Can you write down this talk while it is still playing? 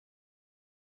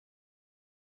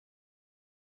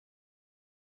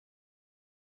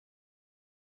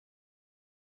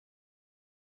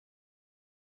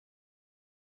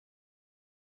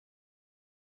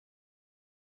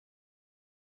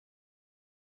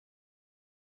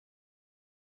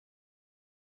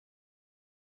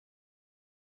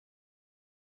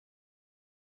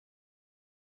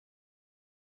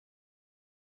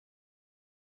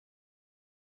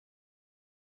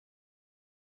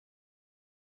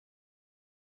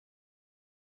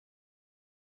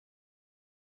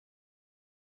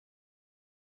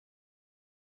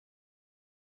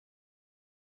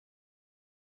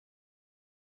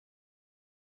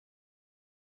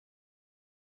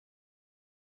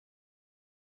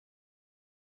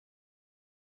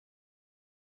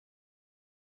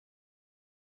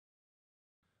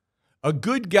A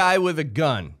good guy with a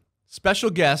gun.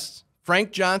 Special guests,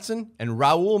 Frank Johnson and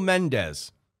Raul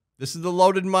Mendez. This is The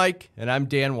Loaded Mic, and I'm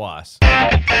Dan Wass.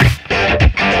 I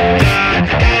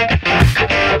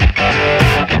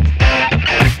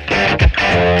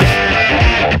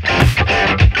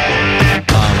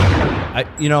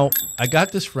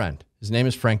got this friend. His name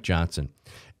is Frank Johnson.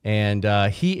 And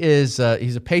he's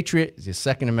a patriot. He's a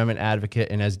Second Amendment advocate.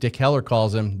 And as Dick Heller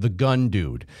calls him, the gun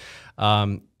dude.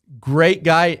 Great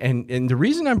guy. And the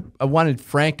reason I wanted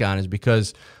Frank on is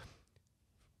because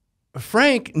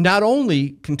Frank not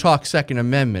only can talk Second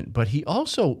Amendment, but he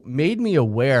also made me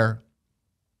aware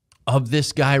of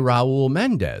this guy, Raul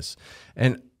Mendez.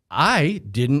 And I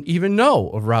didn't even know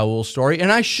of Raul's story,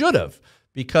 and I should have,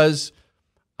 because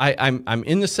I'm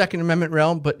in the Second Amendment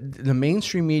realm, but the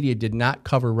mainstream media did not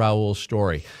cover Raul's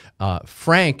story.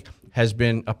 Frank has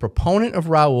been a proponent of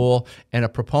Raul and a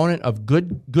proponent of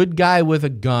good guy with a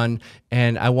gun,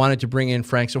 and I wanted to bring in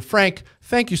Frank. So, Frank,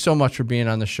 thank you so much for being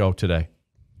on the show today.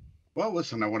 Well,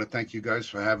 listen, I want to thank you guys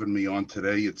for having me on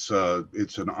today. It's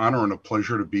an honor and a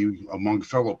pleasure to be among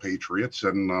fellow patriots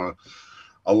and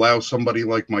allow somebody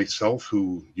like myself,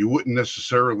 who you wouldn't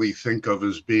necessarily think of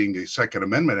as being a Second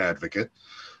Amendment advocate,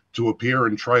 to appear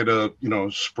and try to,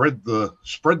 spread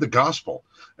the gospel,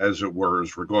 as it were,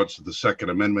 as regards to the Second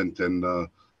Amendment and the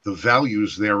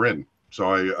values therein.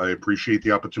 So I appreciate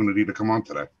the opportunity to come on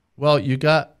today. Well, you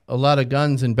got a lot of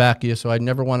guns in back of you, so I'd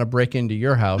never want to break into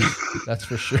your house. That's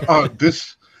for sure.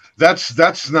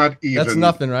 That's not even. That's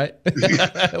nothing, right?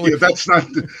 Yeah, that's not.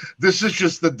 This is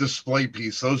just the display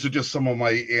piece. Those are just some of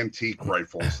my antique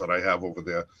rifles that I have over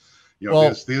there.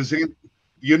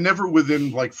 You're never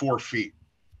within like 4 feet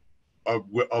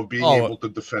of being able to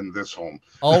defend this home.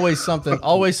 Always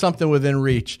something within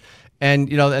reach.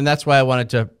 And and that's why I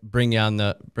wanted to bring you on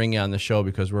the show,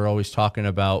 because we're always talking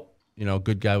about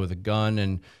good guy with a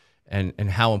gun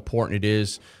and how important it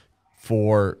is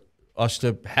for us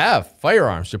to have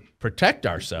firearms to protect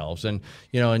ourselves. And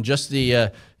and just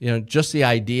the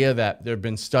idea that there have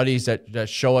been studies that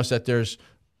show us that there's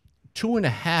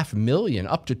 2.5 million,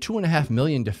 up to 2.5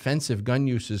 million defensive gun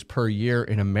uses per year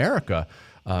in America.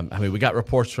 We got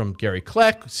reports from Gary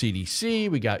Kleck, CDC.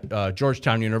 We got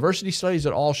Georgetown University studies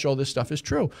that all show this stuff is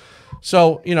true.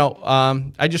 So,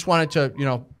 I just wanted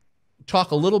to,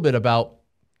 talk a little bit about,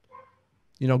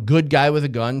 good guy with a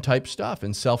gun type stuff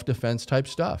and self-defense type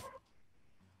stuff.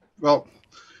 Well,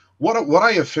 what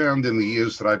I have found in the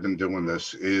years that I've been doing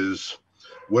this is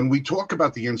when we talk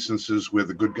about the instances where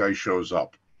the good guy shows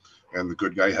up and the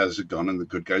good guy has a gun and the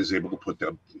good guy is able to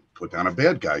put down a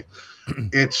bad guy,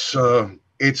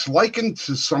 it's likened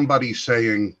to somebody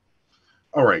saying,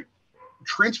 all right,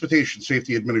 Transportation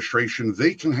Safety Administration,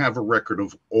 they can have a record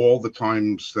of all the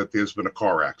times that there's been a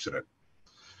car accident,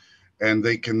 and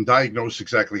they can diagnose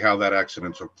exactly how that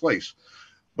accident took place.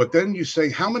 But then you say,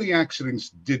 how many accidents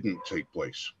didn't take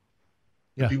place?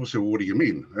 Yeah. People say, well, what do you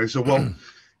mean? I said, well,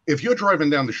 if you're driving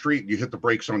down the street and you hit the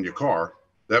brakes on your car,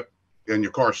 and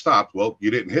your car stopped, well, you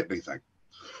didn't hit anything.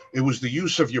 It was the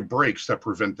use of your brakes that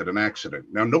prevented an accident.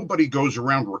 Now, nobody goes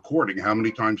around recording how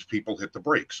many times people hit the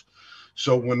brakes.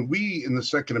 So when we in the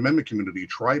Second Amendment community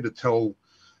try to tell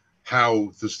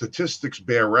how the statistics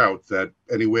bear out that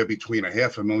anywhere between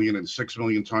 500,000 and 6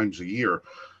 million times a year,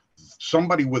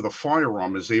 somebody with a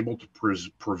firearm is able to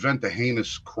prevent a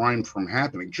heinous crime from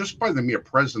happening just by the mere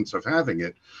presence of having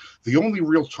it, the only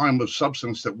real time of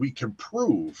substance that we can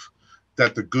prove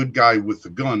that the good guy with the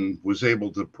gun was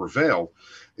able to prevail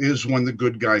is when the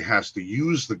good guy has to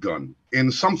use the gun in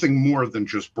something more than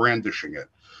just brandishing it.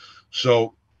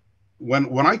 So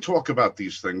when I talk about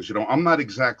these things, I'm not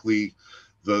exactly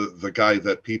the guy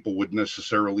that people would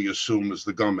necessarily assume is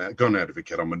the gun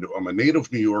advocate. I'm a native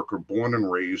New Yorker, born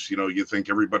and raised. You think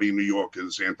everybody in New York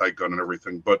is anti-gun and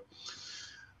everything, but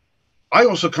I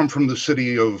also come from the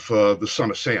city of the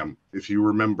Son of Sam, if you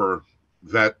remember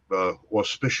that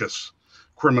auspicious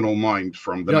criminal mind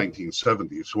from the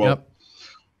 1970s. Well,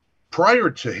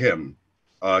 prior to him,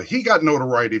 he got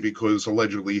notoriety because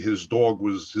allegedly his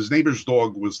neighbor's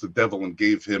dog was the devil and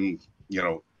gave him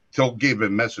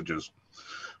messages.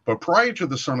 But prior to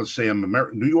the Son of Sam,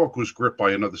 New York was gripped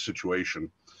by another situation.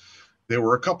 There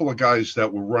were a couple of guys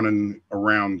that were running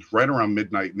around right around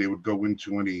midnight, and they would go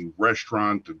into any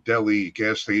restaurant, a deli,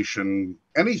 gas station,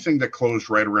 anything that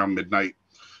closed right around midnight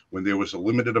when there was a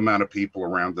limited amount of people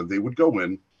around, and they would go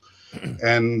in.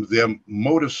 And their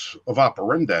modus of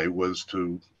operandi was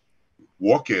to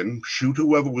walk in, shoot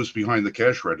whoever was behind the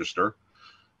cash register.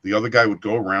 The other guy would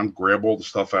go around, grab all the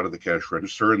stuff out of the cash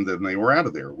register, and then they were out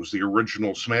of there. It was the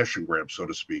original smash and grab, so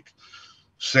to speak.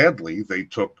 Sadly, they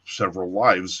took several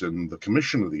lives in the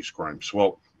commission of these crimes.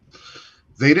 Well,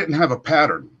 they didn't have a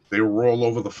pattern. They were all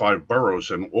over the 5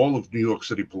 boroughs, and all of New York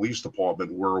City Police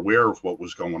Department were aware of what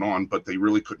was going on, but they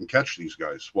really couldn't catch these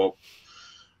guys. Well,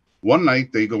 one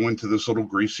night they go into this little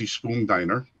Greasy Spoon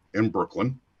diner in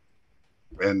Brooklyn,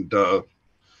 and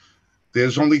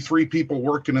there's only 3 people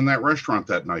working in that restaurant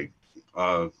that night.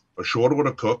 A short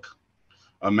order cook,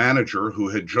 a manager who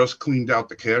had just cleaned out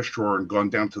the cash drawer and gone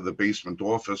down to the basement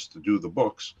office to do the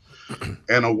books,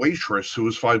 and a waitress who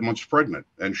was 5 months pregnant.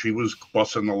 And she was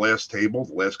bussing the last table.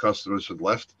 The last customers had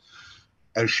left.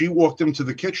 As she walked into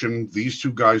the kitchen, these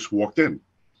 2 guys walked in,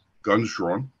 guns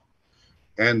drawn,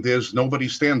 and there's nobody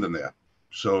standing there.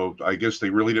 So I guess they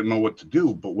really didn't know what to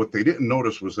do. But what they didn't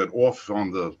notice was that off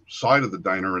on the side of the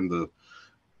diner in the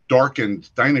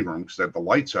darkened dining room, because they had the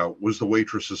lights out, was the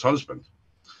waitress's husband.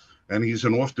 And he's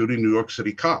an off-duty New York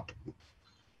City cop.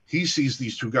 He sees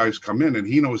these 2 guys come in, and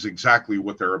he knows exactly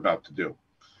what they're about to do.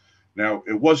 Now,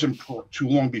 it wasn't too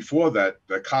long before that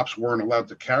cops weren't allowed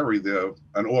to carry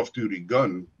an off-duty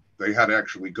gun. They had to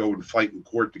actually go and fight in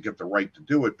court to get the right to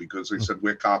do it, because they said,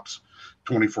 we're cops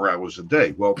 24 hours a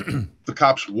day. Well, the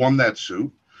cops won that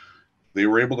suit. They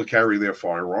were able to carry their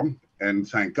firearm, and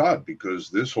thank God, because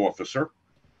this officer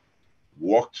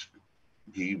walked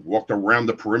around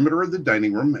the perimeter of the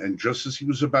dining room, and just as he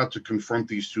was about to confront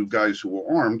these 2 guys who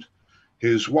were armed,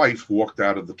 his wife walked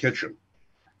out of the kitchen,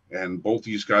 and both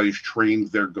these guys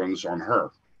trained their guns on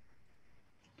her.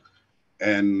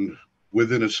 And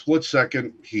within a split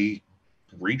second, he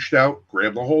reached out,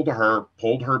 grabbed a hold of her,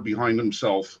 pulled her behind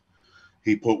himself.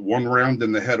 He put 1 round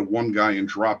in the head of one guy and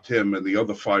dropped him, and the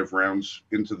other 5 rounds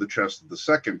into the chest of the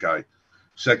second guy.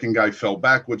 Second guy fell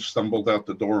backwards, stumbled out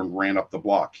the door, and ran up the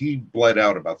block. He bled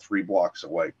out about 3 blocks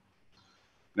away.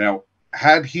 Now,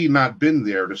 had he not been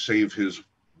there to save his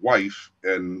wife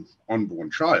and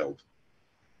unborn child,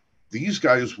 these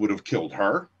guys would have killed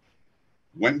her,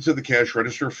 went into the cash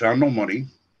register, found no money,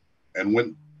 and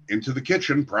went into the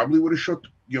kitchen, probably would have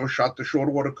shot the short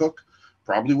order cook,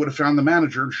 probably would have found the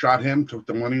manager and shot him, took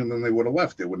the money, and then they would have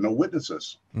left. There were no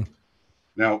witnesses.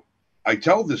 Now, I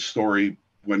tell this story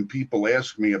when people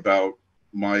ask me about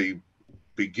my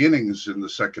beginnings in the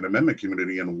Second Amendment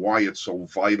community and why it's so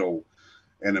vital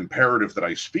and imperative that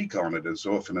I speak on it as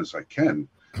often as I can,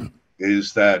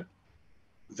 is that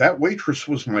waitress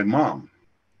was my mom.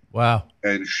 Wow.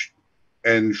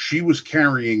 And she was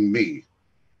carrying me.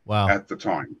 Wow. At the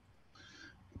time.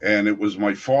 And it was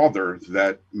my father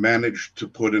that managed to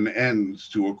put an end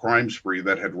to a crime spree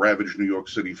that had ravaged New York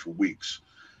City for weeks.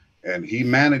 And he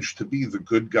managed to be the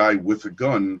good guy with a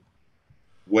gun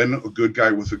when a good guy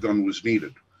with a gun was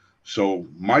needed. So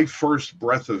my first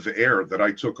breath of air that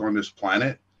I took on this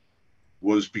planet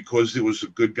was because there was a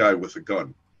good guy with a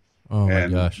gun. Oh my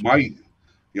gosh.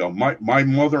 My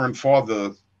mother and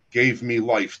father gave me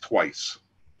life twice.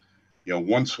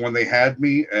 Once when they had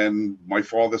me, and my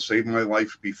father saved my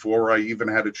life before I even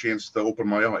had a chance to open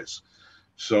my eyes.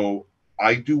 So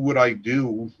I do what I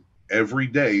do every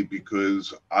day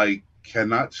because I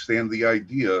cannot stand the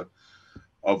idea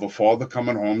of a father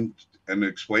coming home and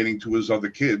explaining to his other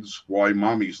kids why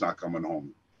mommy's not coming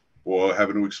home, or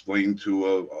having to explain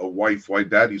to a wife why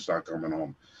daddy's not coming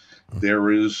home.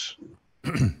 There's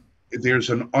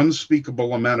an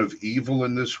unspeakable amount of evil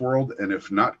in this world, and if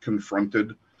not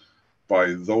confronted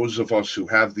by those of us who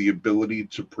have the ability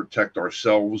to protect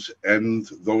ourselves and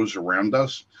those around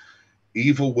us,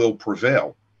 evil will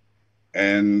prevail.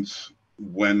 And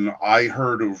when I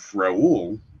heard of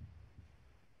Raul,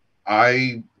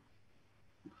 I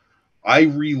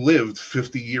relived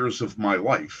 50 years of my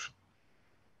life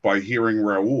by hearing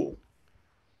Raul.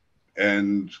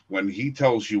 And when he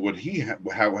tells you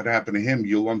how it happened to him,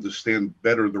 you'll understand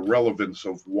better the relevance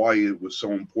of why it was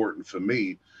so important for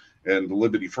me and the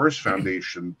Liberty First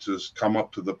Foundation to come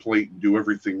up to the plate and do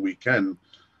everything we can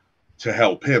to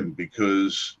help him,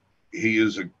 because he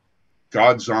is a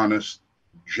God's honest,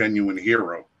 genuine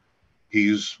hero.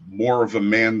 He's more of a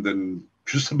man than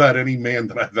just about any man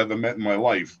that I've ever met in my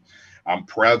life. I'm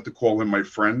proud to call him my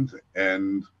friend,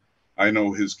 and I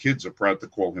know his kids are proud to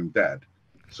call him dad.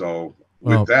 So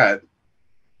with that,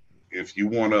 if you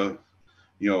want to,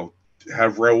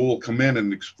 have Raul come in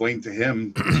and explain to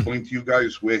you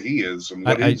guys where he is and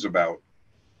what he's about.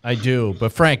 I do,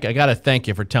 but Frank, I got to thank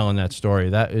you for telling that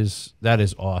story. That is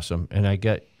awesome, and I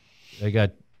got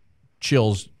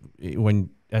chills when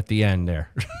at the end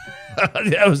there.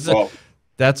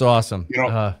 That's awesome.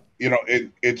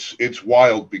 It's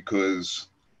wild because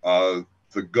the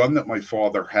gun that my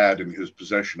father had in his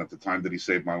possession at the time that he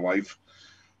saved my life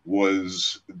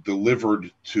was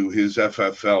delivered to his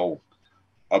FFL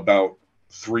about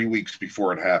 3 weeks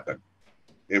before it happened.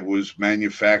 It was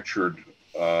manufactured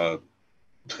uh,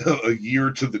 a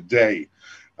year to the day.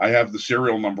 I have the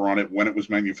serial number on it when it was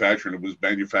manufactured. It was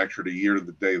manufactured a year to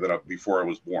the day before I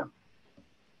was born,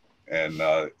 and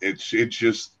it's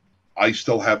just I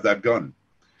still have that gun,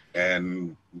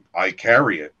 and I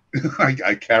carry it.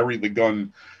 I carry the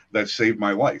gun that saved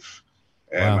my life,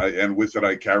 and Wow. and with it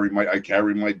I carry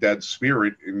my dad's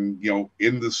spirit in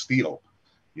the steel.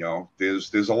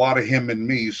 There's a lot of him in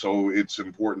me, so it's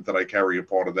important that I carry a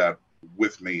part of that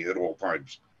with me at all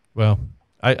times. Well,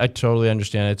 I totally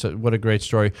understand. What a great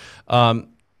story.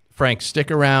 Frank,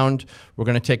 stick around. We're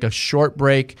going to take a short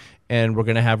break, and we're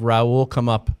going to have Raul come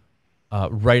up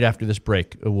right after this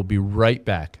break. We'll be right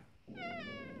back.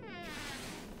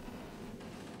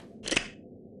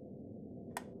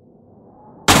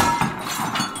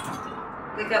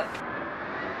 Wake up.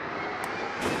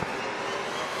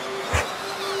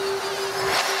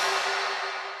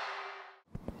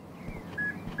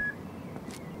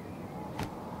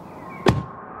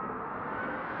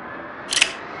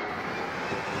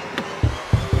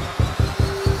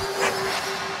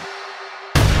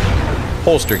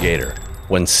 Holster Gator,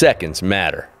 when seconds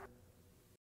matter.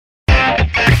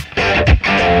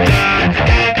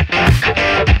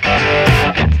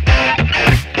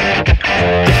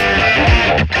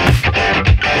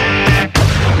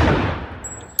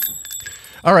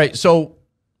 All right, so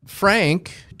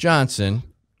Frank Johnson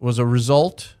was a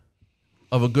result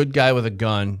of a good guy with a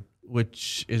gun,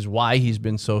 which is why he's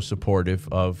been so supportive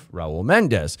of Raul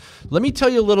Mendez. Let me tell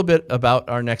you a little bit about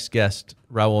our next guest,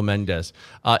 Raul Mendez.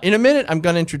 In a minute, I'm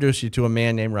going to introduce you to a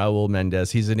man named Raul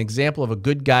Mendez. He's an example of a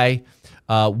good guy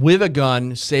with a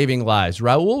gun saving lives.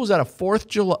 Raul was at a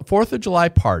 4th of July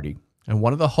party, and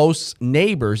one of the host's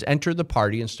neighbors entered the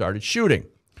party and started shooting.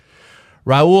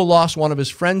 Raul lost one of his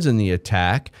friends in the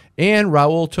attack, and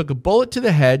Raul took a bullet to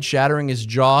the head, shattering his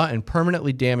jaw and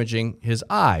permanently damaging his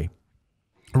eye.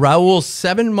 Raul's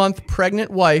 7-month pregnant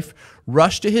wife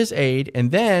rushed to his aid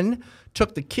and then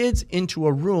took the kids into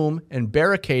a room and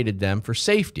barricaded them for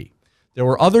safety. There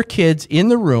were other kids in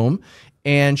the room,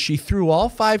 and she threw all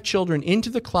 5 children into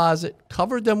the closet,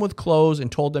 covered them with clothes,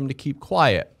 and told them to keep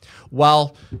quiet.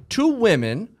 While 2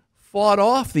 women fought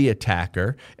off the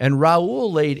attacker and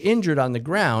Raul laid injured on the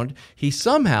ground, he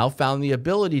somehow found the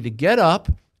ability to get up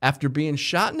after being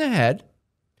shot in the head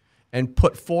and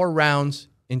put 4 rounds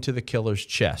into the killer's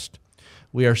chest.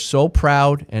 We are so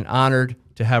proud and honored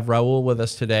to have Raul with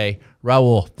us today.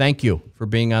 Raul, thank you for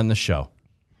being on the show.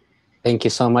 Thank you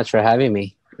so much for having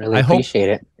me. Really appreciate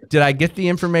it. Did I get the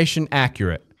information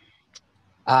accurate?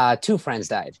 2 friends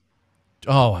died.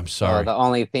 Oh, I'm sorry. The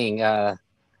only thing,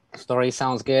 story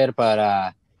sounds good,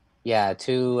 but yeah,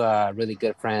 2 really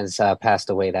good friends passed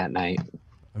away that night.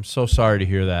 I'm so sorry to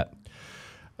hear that.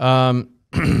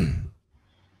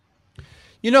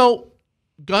 You know,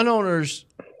 gun owners,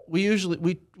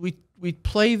 we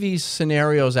play these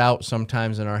scenarios out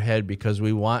sometimes in our head because we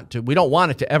don't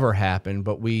want it to ever happen,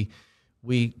 but we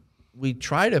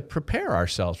try to prepare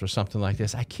ourselves for something like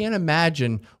this. I can't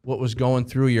imagine what was going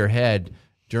through your head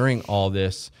during all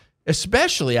this,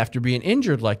 especially after being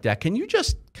injured like that. Can you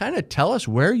just kind of tell us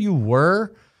where you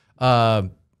were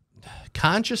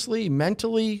consciously,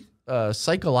 mentally,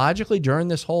 psychologically during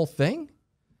this whole thing?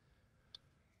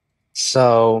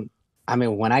 So, I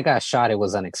mean, when I got shot, it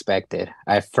was unexpected.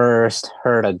 I first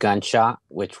heard a gunshot,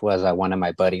 which was one of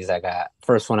my buddies.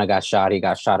 First one I got shot, he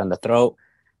got shot in the throat,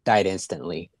 died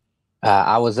instantly.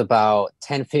 I was about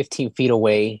 10, 15 feet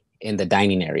away in the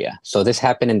dining area. So this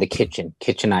happened in the kitchen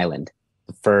island,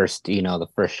 the first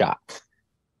shot.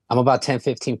 I'm about 10,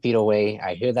 15 feet away.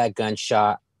 I hear that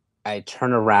gunshot. I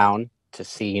turn around to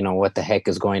see, what the heck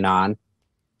is going on,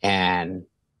 and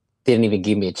didn't even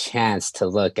give me a chance to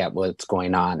look at what's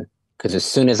going on. Because as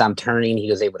soon as I'm turning, he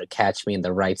was able to catch me in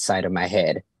the right side of my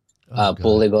head.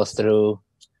 Bullet goes through,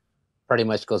 pretty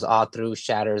much goes all through,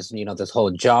 shatters, this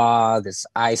whole jaw, this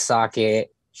eye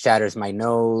socket, shatters my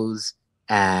nose,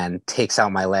 and takes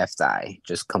out my left eye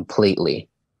just completely.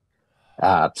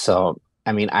 So,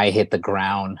 I mean, I hit the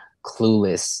ground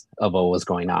clueless of what was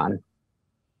going on.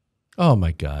 Oh,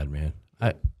 my God, man.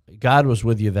 God was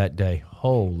with you that day.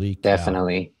 Holy cow.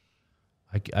 Definitely.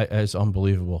 It's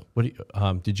unbelievable. What do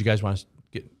you, did you guys want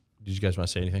to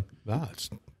say anything? Ah, it's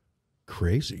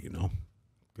crazy,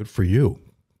 Good for you.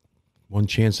 One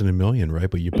chance in a million, right?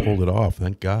 But you pulled it off.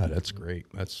 Thank God. That's great.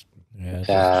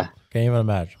 Can't even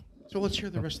imagine. So let's hear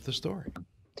the rest of the story.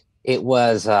 It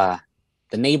was the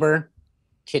neighbor,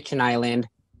 kitchen island,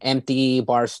 empty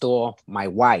bar stool, my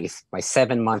wife, my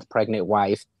 7-month pregnant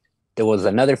wife. There was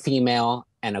another female,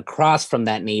 and across from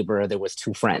that neighbor, there was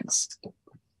 2 friends.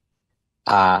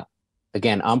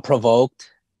 Again, unprovoked,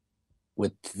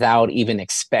 without even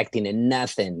expecting it,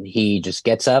 nothing. He just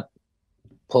gets up,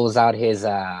 pulls out his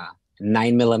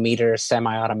 9mm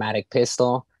semi-automatic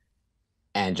pistol,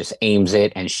 and just aims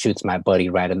it and shoots my buddy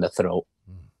right in the throat.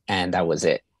 And that was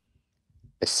it.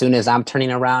 As soon as I'm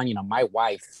turning around, you know, my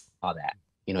wife saw that.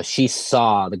 You know, she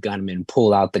saw the gunman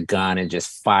pull out the gun and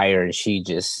just fire. And she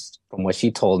just, from what she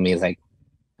told me, is like,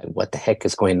 what the heck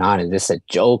is going on? Is this a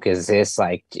joke? Is this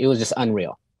like, it was just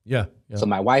unreal. Yeah. So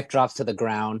my wife drops to the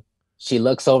ground. She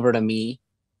looks over to me,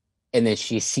 and then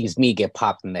she sees me get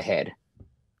popped in the head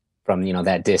from, you know,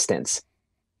 that distance.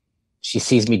 She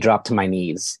sees me drop to my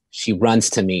knees. She runs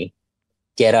to me,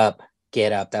 get up,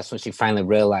 get up. That's when she finally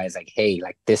realized, like, hey,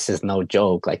 like, this is no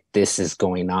joke. Like, this is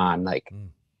going on. Like,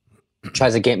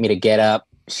 tries to get me to get up.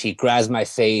 She grabs my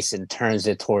face and turns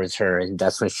it towards her. And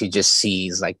that's when she just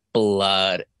sees, like,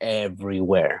 blood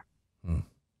everywhere.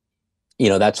 You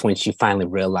know, that's when she finally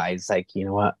realized, like, you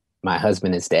know what? My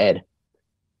husband is dead.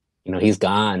 You know, he's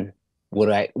gone. What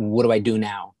do I do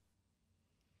now?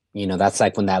 You know, that's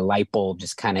like when that light bulb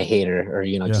just kind of hit her, or,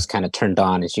 you know, just kind of turned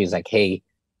on. And she's like, hey,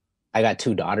 I got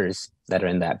 2 daughters that are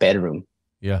in that bedroom.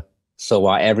 Yeah. So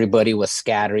while everybody was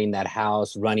scattering that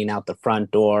house, running out the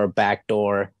front door, back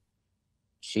door,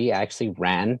 she actually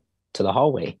ran to the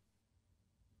hallway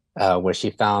where she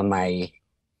found my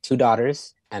 2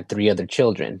 daughters and 3 other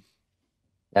children.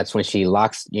 That's when she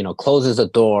locks, you know, closes the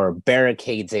door,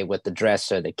 barricades it with the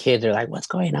dresser. The kids are like, what's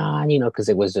going on? You know, because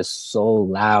it was just so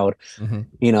loud,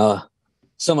 you know,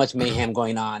 so much mayhem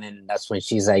going on. And that's when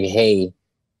she's like, hey,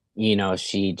 you know,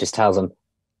 she just tells them,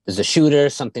 there's a shooter,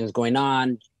 something's going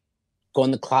on. Go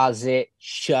in the closet,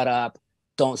 shut up,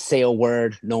 don't say a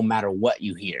word, no matter what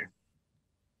you hear.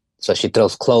 So she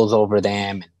throws clothes over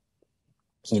them, and,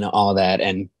 you know, all that.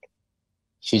 And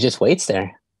she just waits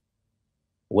there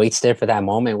for that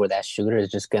moment where that shooter is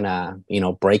just gonna, you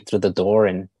know, break through the door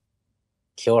and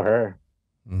kill her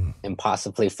and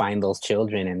possibly find those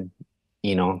children and,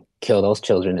 you know, kill those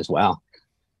children as well.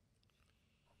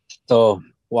 So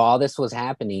while all this was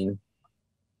happening,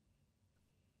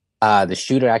 the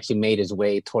shooter actually made his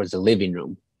way towards the living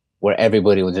room where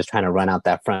everybody was just trying to run out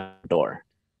that front door.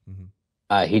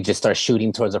 He just starts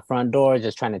shooting towards the front door,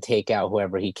 just trying to take out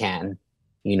whoever he can.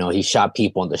 You know, he shot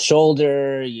people in the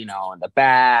shoulder, you know, in the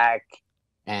back,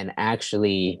 and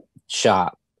actually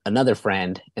shot another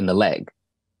friend in the leg.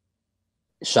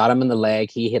 Shot him in the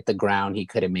leg. He hit the ground. He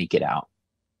couldn't make it out,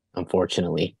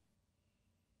 unfortunately.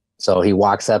 So he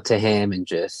walks up to him and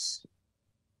just,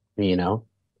 you know,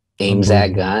 aims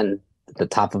that gun at the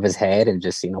top of his head and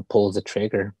just, you know, pulls the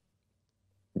trigger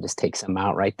and just takes him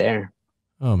out right there.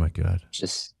 Oh my God.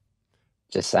 Just,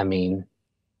 I mean,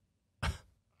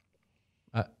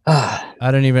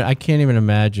 I can't even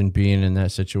imagine being in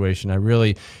that situation. I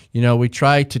really, you know, we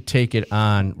try to take it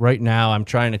on right now. I'm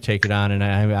trying to take it on, and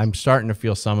I'm starting to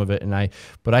feel some of it.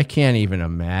 But I can't even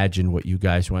imagine what you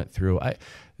guys went through.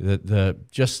 The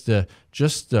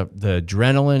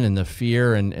adrenaline and the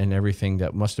fear and everything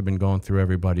that must have been going through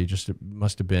everybody. Just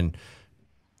must have been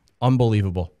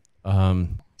unbelievable.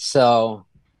 So,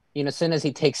 you know, as soon as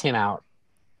he takes him out,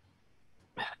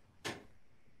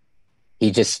 he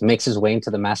just makes his way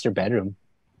into the master bedroom.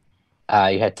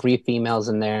 You had 3 females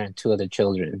in there and 2 other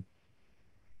children.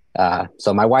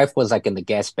 So my wife was like in the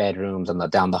guest bedrooms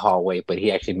and down the hallway, but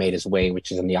he actually made his way,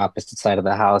 which is on the opposite side of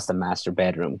the house, the master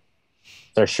bedroom.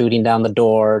 They're shooting down the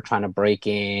door, trying to break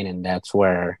in, and that's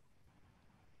where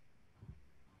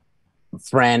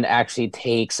friend actually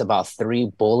takes about 3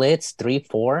 bullets,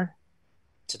 4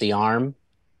 to the arm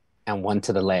and 1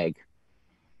 to the leg.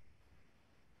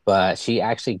 But she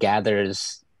actually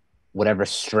gathers whatever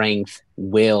strength,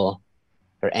 will,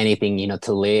 or anything, you know,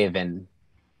 to live, and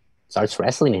starts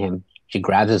wrestling him. She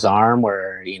grabs his arm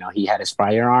where, you know, he had his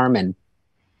firearm and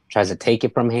tries to take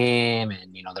it from him,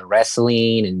 and, you know, they're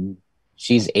wrestling, and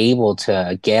she's able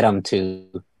to get him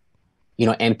to, you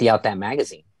know, empty out that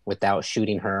magazine without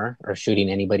shooting her or shooting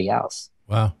anybody else.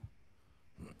 Wow.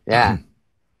 Yeah.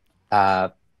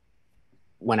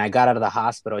 When I got out of the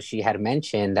hospital, she had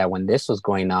mentioned that when this was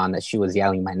going on, that she was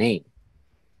yelling my name.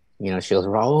 You know, she was,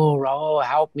 Raul, Raul,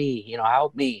 help me, you know,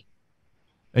 help me.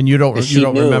 And you don't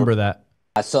remember that.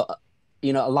 So,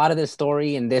 you know, a lot of this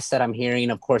story and this that I'm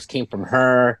hearing, of course, came from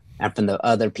her and from the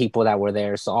other people that were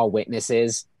there. So all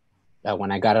witnesses.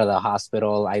 When I got out of the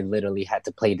hospital, I literally had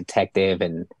to play detective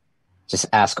and just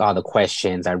ask all the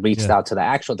questions. I reached out to the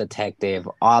actual detective,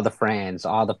 all the friends,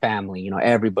 all the family, you know,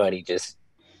 everybody, just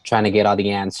trying to get all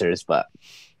the answers. But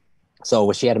so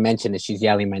what she had to mention is she's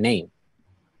yelling my name.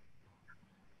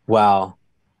 Well,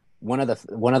 one of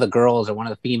the girls, or one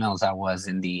of the females that was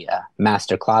in the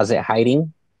master closet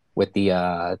hiding, with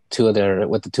the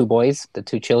two boys, the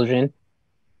two children.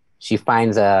 She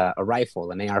finds a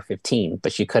rifle, an AR-15,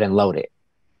 but she couldn't load it.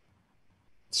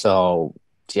 So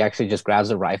she actually just grabs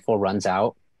a rifle, runs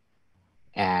out,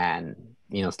 and,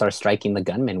 starts striking the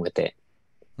gunman with it.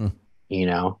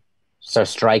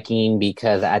 Starts striking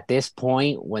because at this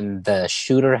point, when the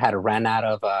shooter had ran out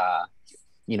of,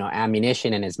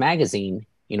 ammunition in his magazine,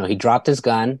 he dropped his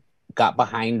gun, got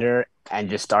behind her, and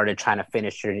just started trying to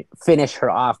finish her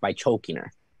off by choking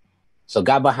her. So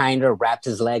got behind her, wrapped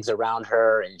his legs around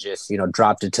her, and just,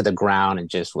 dropped it to the ground and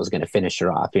just was going to finish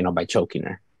her off, by choking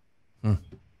her.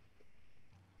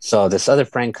 So this other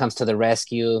friend comes to the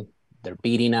rescue. They're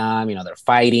beating him, they're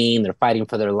fighting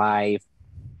for their life.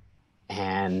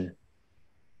 And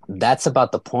that's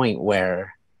about the point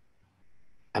where,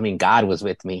 God was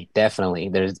with me, definitely.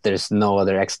 There's no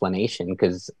other explanation,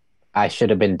 because I should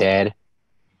have been dead,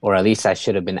 or at least I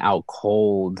should have been out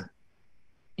cold,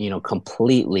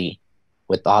 completely,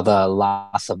 with all the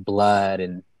loss of blood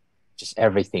and just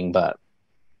everything. But,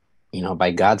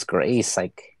 by God's grace,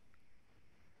 I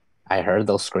heard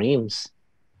those screams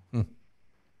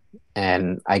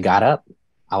and I got up.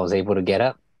 I was able to get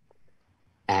up.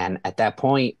 And at that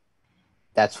point,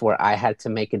 that's where I had to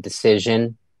make a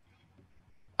decision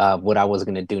of what I was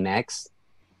going to do next.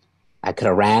 I could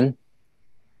have ran.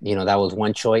 That was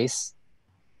one choice.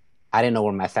 I didn't know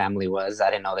where my family was. I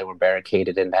didn't know they were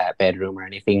barricaded in that bedroom or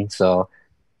anything. So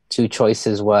two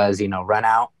choices was, run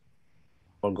out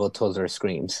or go towards their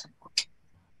screams.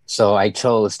 So I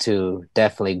chose to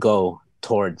definitely go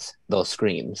towards those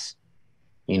screams.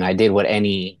 I did what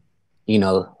any,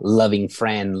 loving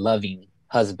friend, loving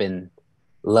husband,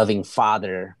 loving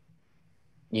father,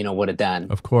 would have done.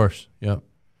 Of course. Yeah.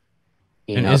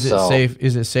 Is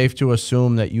it safe to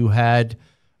assume that you had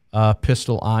a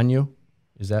pistol on you?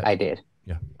 Is that? I did.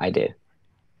 Yeah. I did.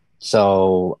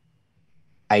 So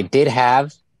I did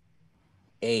have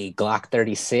a Glock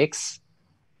 36,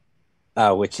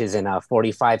 which is in a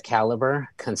 .45 caliber,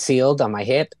 concealed on my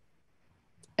hip.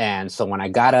 And so when I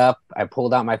got up, I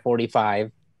pulled out my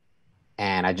 .45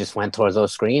 and I just went towards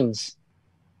those screams.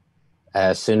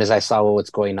 As soon as I saw what was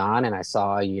going on and I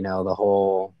saw, the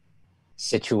whole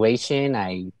situation,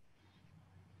 I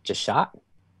just shot.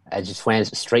 I just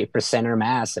went straight for center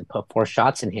mass and put 4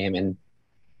 shots in him. And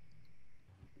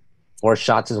 4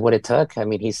 shots is what it took.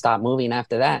 He stopped moving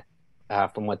after that.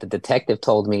 From what the detective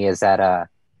told me is that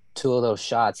 2 of those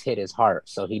shots hit his heart.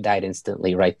 So he died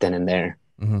instantly right then and there.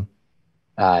 Mm-hmm.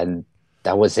 And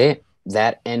that was it.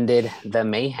 That ended the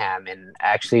mayhem. And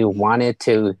actually wanted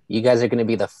to, you guys are going to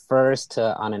be the first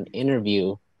on an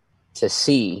interview to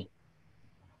see.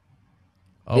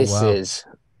 This is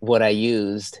what I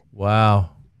used. Wow.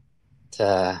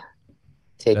 To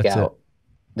take out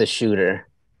the shooter.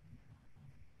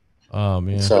 Oh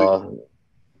man. So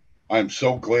I'm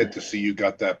so glad to see you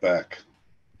got that back.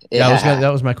 Yeah,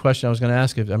 that was my question. I was going to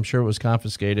ask if I'm sure it was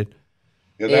confiscated.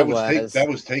 Yeah, that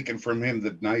was taken from him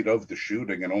the night of the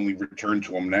shooting and only returned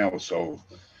to him now. So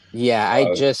yeah,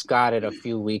 I just got it a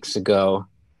few weeks ago.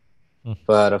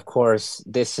 But of course,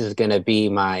 this is going to be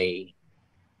my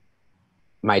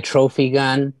trophy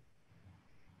gun.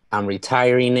 I'm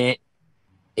retiring it.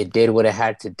 It did what it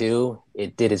had to do.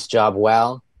 It did its job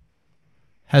well.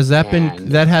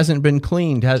 That hasn't been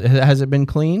cleaned? Has it been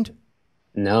cleaned?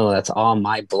 No, that's all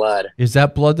my blood. Is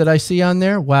that blood that I see on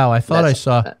there? Wow, I thought I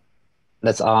saw.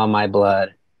 That's all my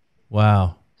blood.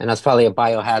 Wow. And that's probably a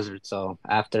biohazard. So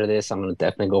after this, I'm going to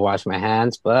definitely go wash my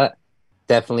hands, but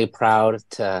definitely proud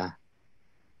to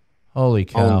holy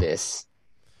cow. own this.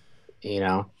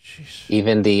 Jeez.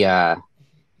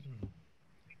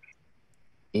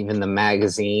 Even the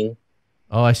magazine.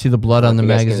 Oh, I see the blood on the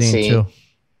magazine too.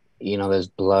 There's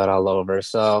blood all over.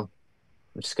 So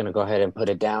I'm just going to go ahead and put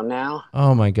it down now.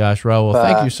 Oh my gosh, Raul,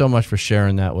 thank you so much for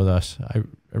sharing that with us. I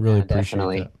really appreciate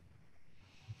that.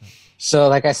 So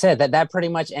like I said, that pretty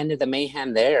much ended the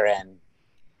mayhem there. And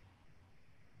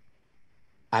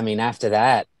after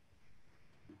that,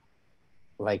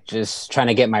 just trying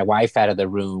to get my wife out of the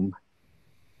room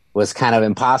was kind of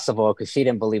impossible because she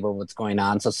didn't believe what was going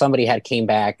on. So somebody had came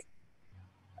back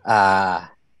and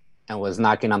was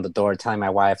knocking on the door, telling my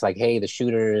wife, hey, the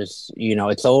shooter's,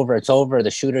 it's over.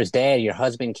 The shooter's dead. Your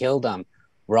husband killed him.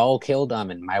 Raul killed him.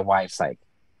 And my wife's like,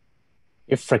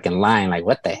 you're freaking lying.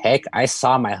 What the heck? I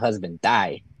saw my husband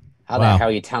die. How the hell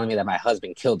are you telling me that my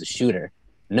husband killed the shooter?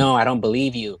 No, I don't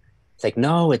believe you. It's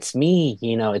no, it's me.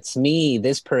 It's me,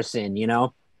 this person,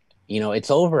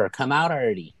 it's over. Come out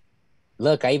already.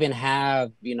 Look, I even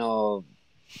have,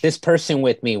 this person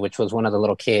with me, which was one of the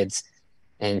little kids.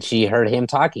 And she heard him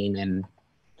talking. And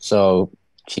so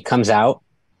she comes out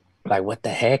Like, what the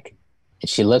heck? And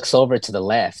she looks over to the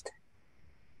left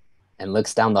and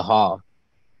looks down the hall.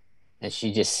 And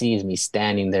she just sees me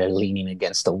standing there leaning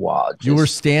against the wall. You were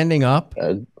standing up?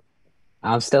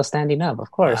 I'm still standing up,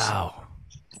 of course. Wow.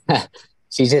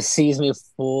 She just sees me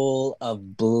full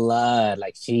of blood.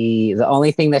 Like the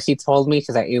only thing that she told me,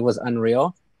 she's like, it was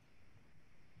unreal.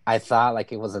 I thought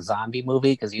like it was a zombie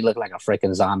movie because you look like a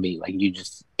freaking zombie. Like you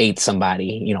just ate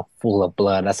somebody, you know, full of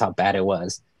blood. That's how bad it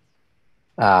was.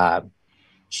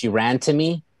 She ran to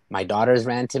me. My daughters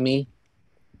ran to me.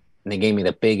 And they gave me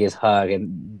the biggest hug.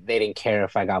 And they didn't care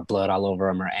if I got blood all over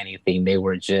them or anything. They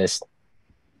were just,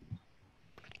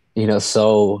 you know,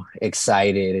 so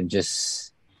excited and just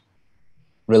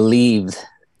relieved,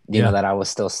 you know, that I was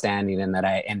still standing and that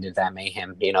I ended that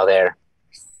mayhem, you know, there.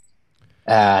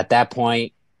 At that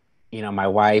point, you know, my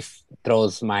wife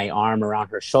throws my arm around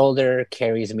her shoulder,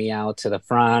 carries me out to the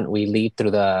front. We leave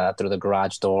through the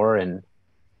garage door, and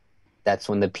that's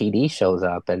when the PD shows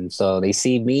up. And so they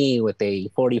see me with a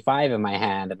 45 in my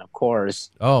hand, and of course,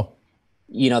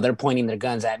 you know, they're pointing their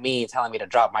guns at me, telling me to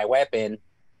drop my weapon.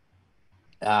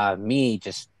 Me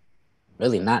just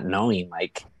really not knowing,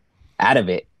 like, out of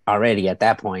it already at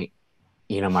that point.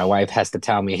 You know, my wife has to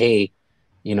tell me, hey,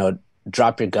 you know,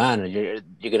 drop your gun or you're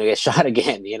gonna get shot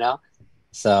again, you know.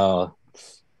 So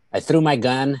I threw my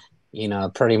gun, you know,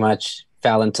 pretty much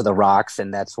fell into the rocks,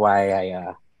 and that's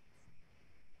why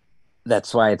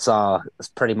it's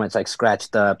pretty much like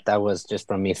scratched up. That was just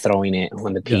from me throwing it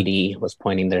when the PD was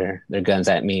pointing their guns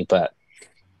at me. But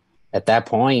at that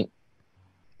point,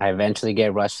 I eventually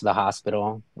get rushed to the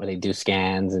hospital where they do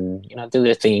scans and, you know, do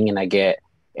their thing, and I get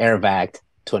air vac'd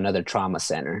to another trauma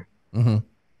center. Mm-hmm.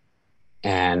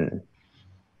 And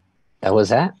that was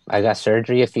that. I got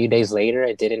surgery a few days later.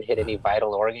 I didn't hit any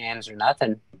vital organs or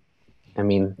nothing. I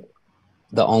mean,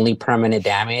 the only permanent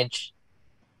damage,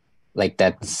 like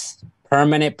that's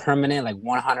permanent, like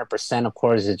 100%, of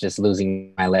course, is just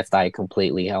losing my left eye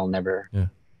completely. I'll never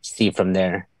see from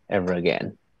there ever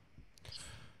again.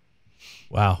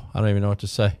 Wow. I don't even know what to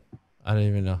say. I don't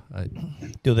even know.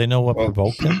 Do they know what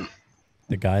provoked him?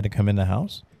 The guy to come in the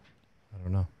house? I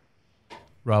don't know.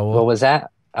 Raul? What was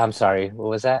that? I'm sorry. What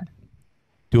was that?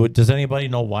 Does anybody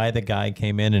know why the guy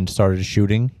came in and started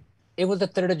shooting? It was the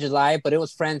 3rd of July, but it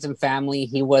was friends and family.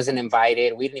 He wasn't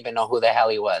invited. We didn't even know who the hell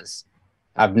he was.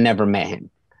 I've never met him.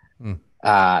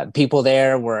 People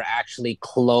there were actually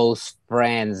close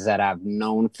friends that I've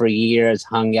known for years,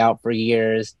 hung out for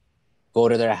years, go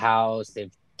to their house.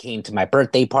 They came to my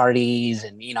birthday parties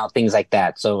and, you know, things like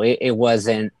that. So it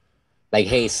wasn't like,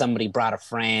 hey, somebody brought a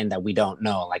friend that we don't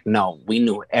know. Like, no, we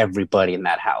knew everybody in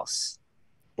that house.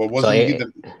 But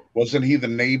wasn't he the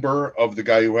neighbor of the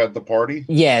guy who had the party?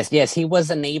 Yes, he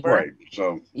was a neighbor. Right.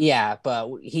 So yeah,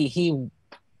 but he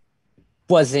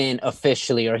wasn't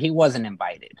officially, or he wasn't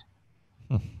invited.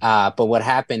 But what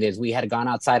happened is we had gone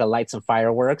outside to light some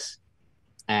fireworks,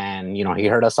 and, you know, he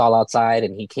heard us all outside,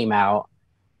 and he came out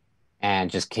and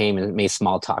just came and made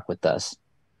small talk with us.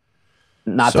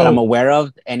 Not that I'm aware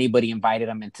of anybody invited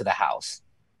him into the house.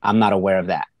 I'm not aware of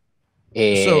that.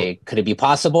 Could it be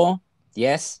possible?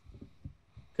 Yes.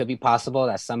 Could be possible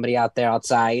that somebody out there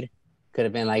outside could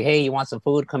have been like, hey, you want some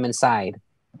food? Come inside.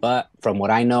 But from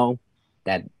what I know,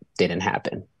 that didn't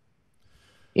happen.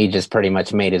 He just pretty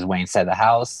much made his way inside the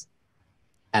house.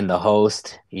 And the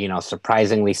host, you know,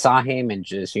 surprisingly saw him and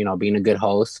just, you know, being a good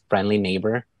host, friendly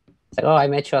neighbor. It's like, oh, I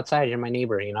met you outside. You're my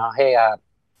neighbor. You know, hey,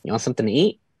 you want something to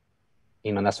eat?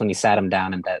 You know, that's when he sat him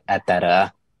down at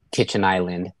that kitchen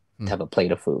island to have a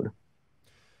plate of food.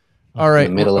 All right.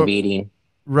 In the middle of eating.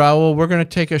 Raul, we're going to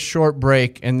take a short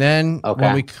break. And then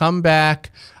when we come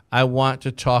back, I want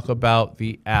to talk about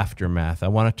the aftermath. I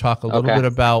want to talk a little bit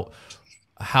about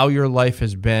how your life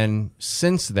has been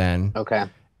since then. Okay.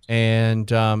 And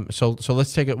so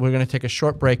let's take it. We're going to take a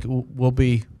short break. We'll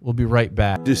be right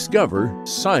back. Discover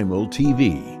Simul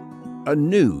TV, a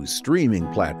new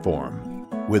streaming platform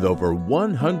with over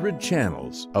 100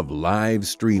 channels of live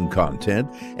stream content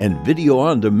and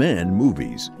video-on-demand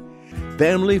movies.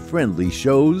 Family-friendly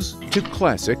shows to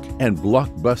classic and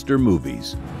blockbuster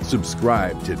movies.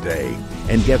 Subscribe today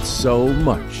and get so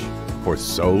much for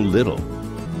so little.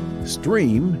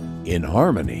 Stream in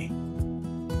harmony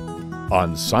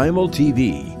on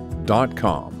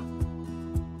simultv.com.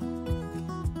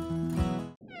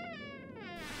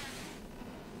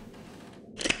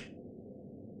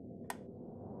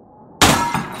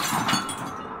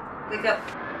 Wake up.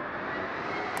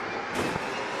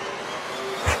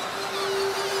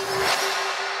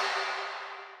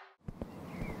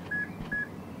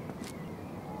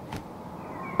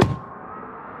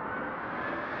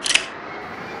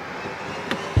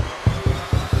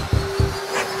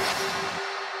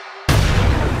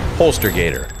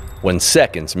 Holstergator, when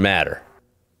seconds matter.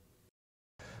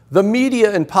 The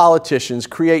media and politicians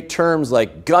create terms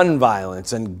like gun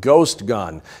violence and ghost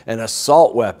gun and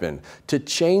assault weapon to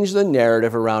change the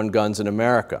narrative around guns in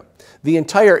America. The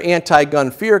entire anti-gun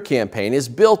fear campaign is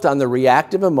built on the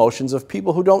reactive emotions of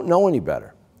people who don't know any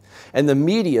better. And the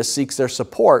media seeks their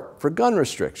support for gun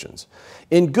restrictions.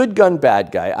 In Good Gun,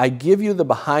 Bad Guy, I give you the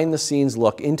behind-the-scenes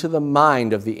look into the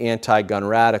mind of the anti-gun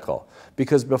radical,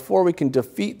 because before we can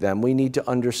defeat them, we need to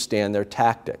understand their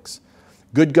tactics.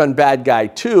 Good Gun, Bad Guy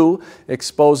 2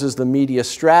 exposes the media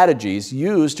strategies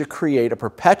used to create a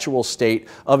perpetual state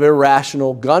of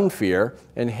irrational gun fear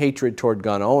and hatred toward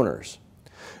gun owners.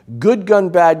 Good Gun,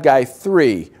 Bad Guy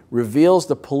 3 reveals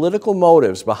the political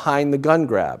motives behind the gun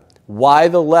grab, why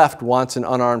the left wants an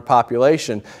unarmed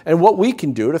population, and what we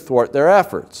can do to thwart their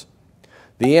efforts.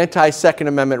 The anti-Second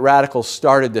Amendment radicals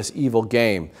started this evil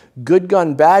game. Good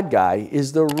Gun, Bad Guy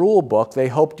is the rule book they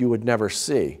hoped you would never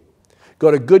see.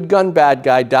 Go to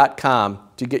goodgunbadguy.com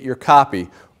to get your copy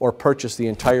or purchase the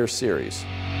entire series.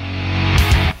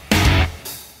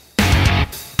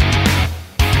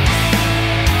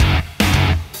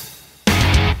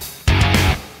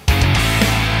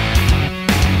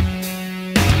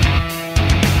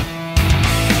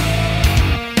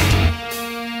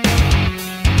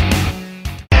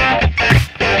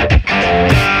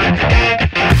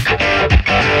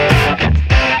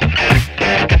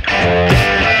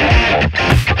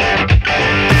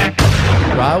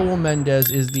 Raul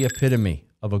Mendez is the epitome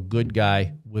of a good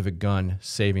guy with a gun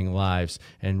saving lives.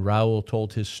 And Raul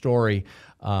told his story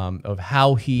of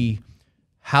how he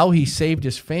saved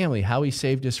his family, how he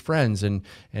saved his friends, and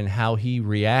how he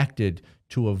reacted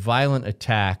to a violent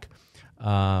attack.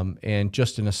 And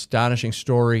just an astonishing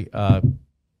story.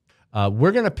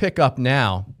 We're going to pick up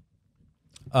now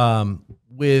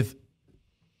with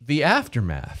the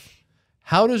aftermath.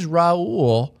 How does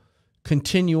Raul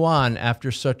continue on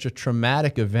after such a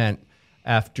traumatic event,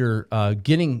 after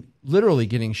literally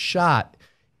getting shot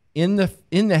in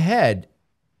the head,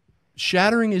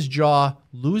 shattering his jaw,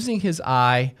 losing his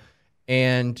eye,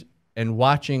 and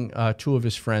watching two of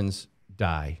his friends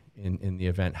die in the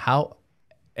event?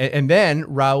 And then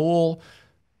Raul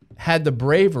had the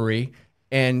bravery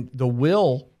and the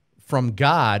will from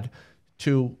God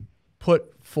to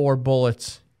put 4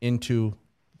 bullets into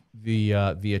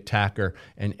the attacker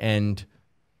and end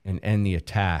the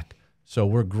attack. So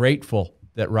we're grateful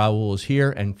that Raul is here,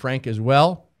 and Frank as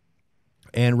well.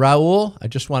 And Raul, I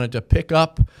just wanted to pick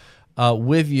up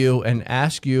with you and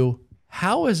ask you,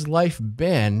 how has life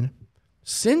been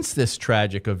since this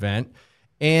tragic event,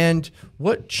 and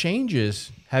what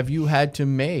changes have you had to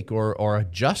make or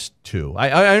adjust to?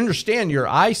 I understand your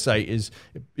eyesight is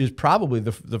probably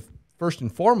the first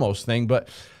and foremost thing, but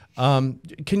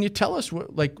can you tell us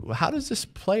how does this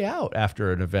play out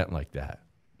after an event like that?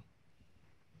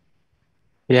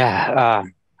 Yeah,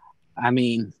 I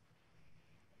mean,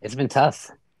 it's been tough.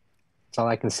 That's all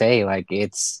I can say.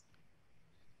 It's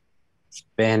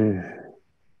been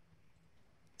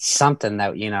something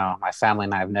that, my family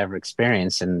and I have never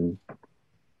experienced, and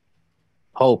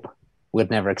hope we'd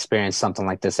never experience something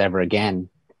like this ever again.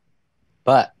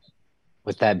 But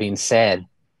with that being said,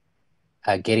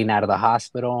 getting out of the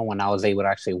hospital, when I was able to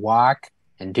actually walk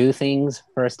and do things,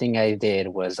 first thing I did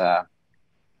was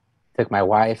took my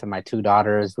wife and my 2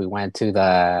 daughters. We went to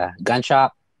the gun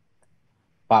shop,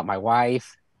 bought my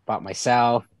wife, bought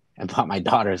myself, and bought my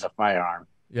daughters a firearm.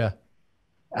 Yeah.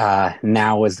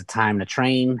 Now was the time to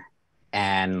train,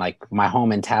 and my whole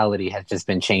mentality has just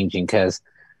been changing, because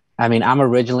I'm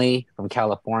originally from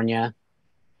California.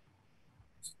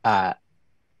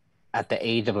 At the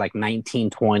age of 19,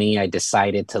 20, I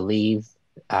decided to leave.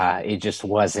 It just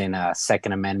wasn't a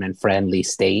Second Amendment friendly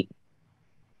state.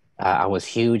 I was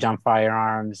huge on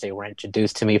firearms. They were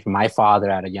introduced to me from my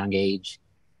father at a young age.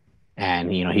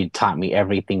 And, he taught me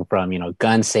everything from,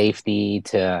 gun safety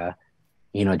to,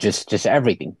 just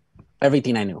everything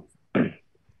I knew.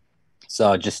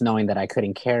 So just knowing that I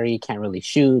couldn't carry, can't really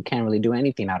shoot, can't really do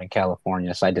anything out in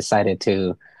California. So I decided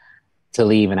to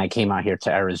leave, and I came out here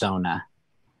to Arizona.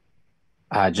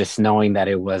 Just knowing that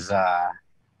it was,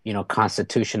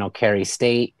 constitutional carry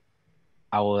state.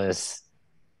 I was,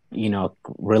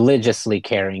 religiously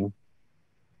carrying.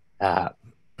 I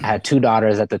had 2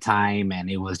 daughters at the time, and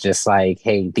it was just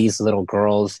hey, these little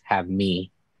girls have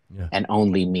me, and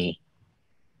only me.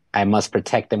 I must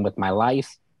protect them with my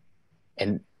life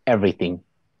and everything.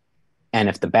 And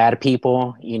if the bad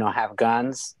people, have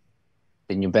guns,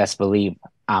 then you best believe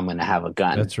I'm going to have a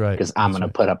gun. That's right. Because I'm going to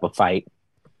put up a fight.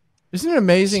 Isn't it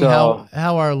amazing how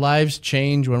our lives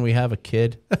change when we have a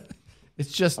kid?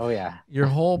 It's just, Oh yeah. your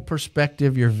whole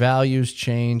perspective, your values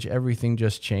change, everything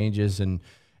just changes, and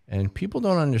people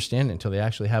don't understand it until they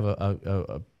actually have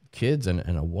a kids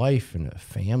and a wife and a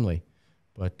family.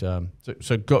 But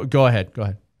so go ahead.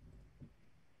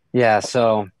 Yeah.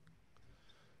 So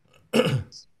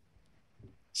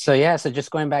yeah. So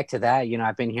just going back to that,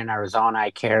 I've been here in Arizona.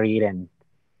 I carried, and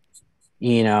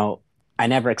I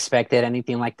never expected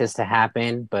anything like this to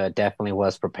happen, but definitely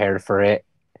was prepared for it.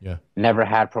 Yeah. Never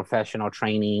had professional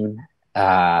training.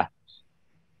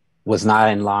 Was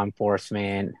not in law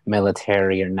enforcement,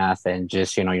 military, or nothing.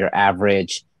 Just your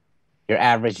average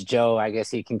Joe, I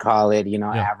guess you can call it.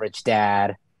 Average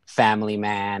dad, family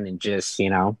man, and just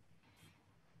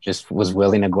was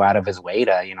willing to go out of his way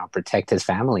to protect his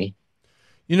family.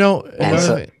 Another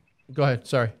thing. Go ahead.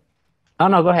 Sorry. Oh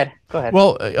no, go ahead.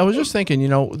 Well, I was just thinking,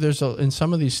 there's in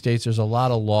some of these states, there's a lot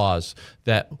of laws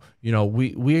that,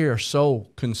 we are so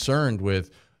concerned with.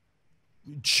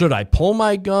 Should I pull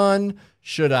my gun?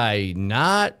 Should I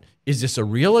not? Is this a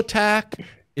real attack?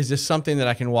 Is this something that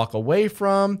I can walk away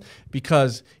from?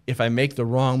 Because if I make the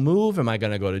wrong move, am I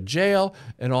going to go to jail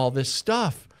and all this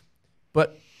stuff?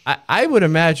 But I would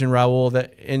imagine, Raul,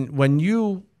 that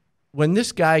when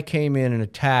this guy came in and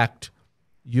attacked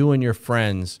you and your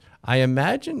friends, I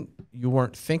imagine you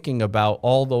weren't thinking about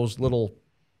all those little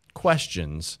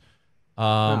questions. No,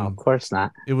 of course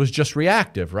not. It was just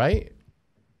reactive, right?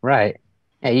 Right.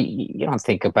 Yeah, you don't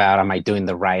think about, am I doing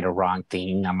the right or wrong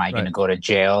thing? Am I going to go to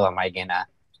jail? Am I going to...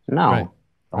 No. Right.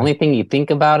 The only thing you think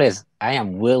about is, I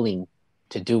am willing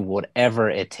to do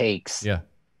whatever it takes to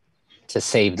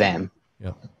save them.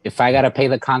 Yeah. If I got to pay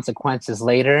the consequences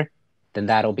later, then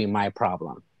that'll be my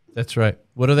problem. That's right.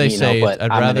 What do they say? But I'm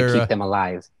rather keep them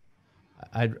alive.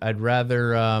 I'd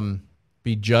rather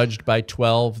be judged by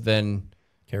 12 than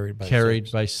carried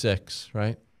by 6,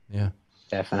 right? Yeah.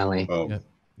 Definitely. Yeah.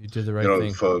 You did the right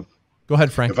thing. Go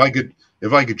ahead, Frank.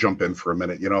 If I could jump in for a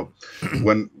minute,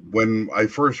 when I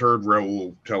first heard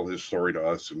Raul tell his story to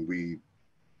us, and we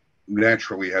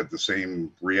naturally had the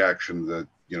same reaction that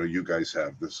you guys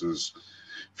have. This is,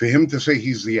 for him to say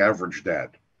he's the average dad,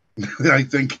 I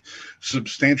think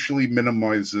substantially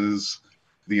minimizes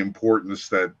the importance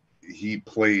that he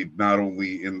played, not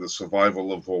only in the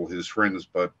survival of all his friends,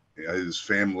 but his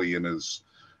family and his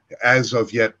as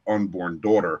of yet unborn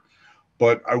daughter.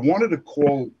 But I wanted to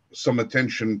call some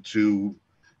attention to,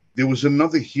 there was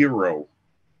another hero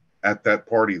at that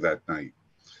party that night.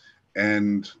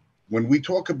 And when we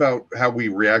talk about how we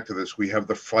react to this, we have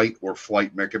the fight or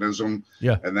flight mechanism.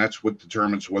 Yeah. And that's what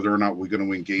determines whether or not we're going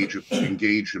to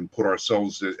engage and put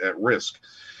ourselves at risk.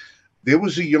 There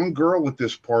was a young girl at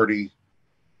this party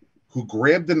who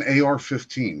grabbed an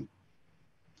AR-15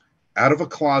 out of a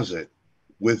closet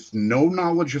with no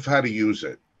knowledge of how to use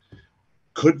it,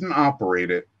 couldn't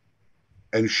operate it,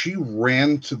 and she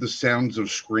ran to the sounds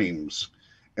of screams.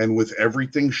 And with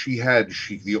everything she had,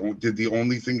 she did the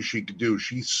only thing she could do.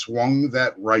 She swung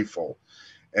that rifle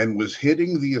and was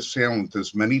hitting the assailant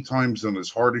as many times and as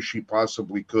hard as she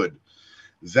possibly could.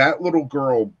 That little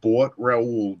girl bought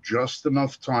Raul just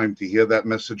enough time to hear that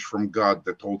message from God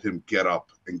that told him, get up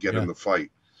and get in the fight.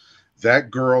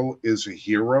 That girl is a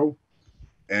hero.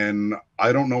 And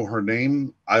I don't know her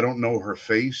name. I don't know her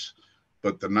face.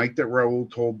 But the night that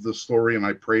Raul told the story, and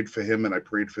I prayed for him and I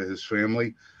prayed for his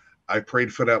family, I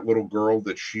prayed for that little girl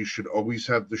that she should always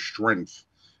have the strength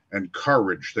and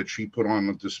courage that she put on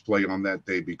a display on that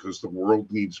day, because the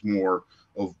world needs more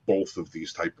of both of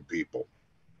these type of people.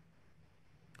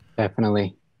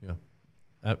 Definitely. Yeah,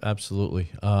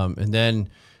 absolutely. And then,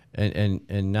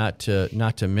 and not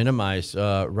to minimize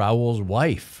Raul's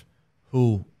wife,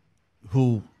 who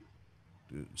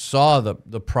saw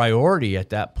the priority at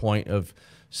that point of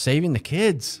saving the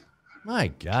kids. My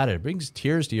God, it brings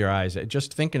tears to your eyes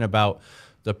just thinking about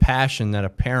the passion that a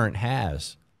parent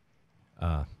has.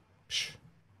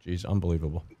 Geez,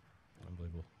 unbelievable.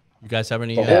 You guys have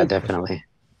any? Yeah, definitely.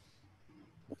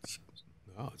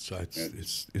 No,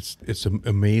 it's an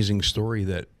amazing story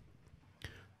that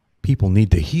people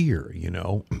need to hear,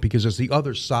 because it's the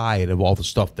other side of all the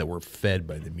stuff that we're fed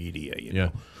by the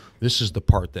media. This is the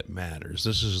part that matters.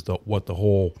 This is it's what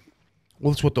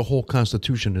the whole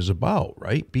Constitution is about,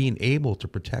 right? Being able to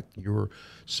protect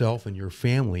yourself and your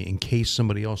family in case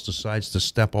somebody else decides to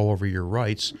step all over your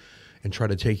rights and try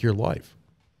to take your life.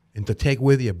 And to take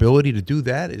away the ability to do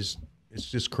that it's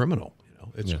just criminal.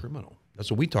 It's criminal. That's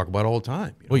what we talk about all the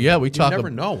time. Well, yeah, we talk. You never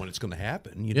know when it's going to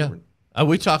happen.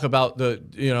 We talk about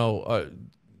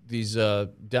these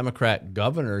Democrat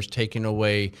governors taking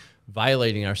away,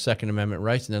 violating our Second Amendment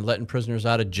rights, and then letting prisoners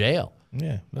out of jail.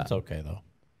 Yeah, that's okay though.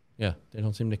 Yeah, they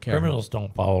don't seem to care. Criminals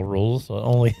don't follow rules. So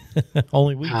only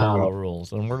we follow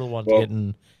rules, and we're the ones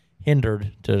getting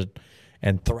hindered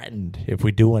and threatened if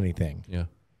we do anything. Yeah.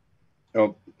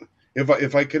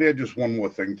 If I could add just one more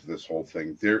thing to this whole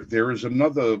thing, there is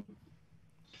another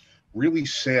really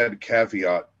sad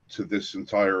caveat to this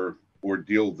entire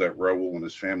ordeal that Raul and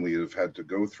his family have had to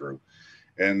go through,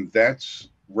 and that's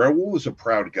Raul is a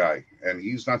proud guy, and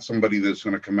he's not somebody that's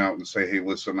going to come out and say, "Hey,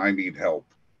 listen, I need help,"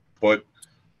 but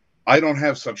I don't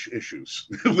have such issues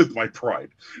with my pride.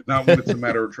 Not when it's a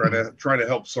matter of trying to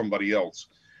help somebody else.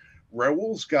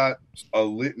 Raul's got a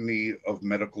litany of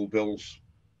medical bills,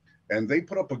 and they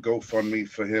put up a GoFundMe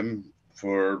for him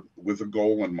with a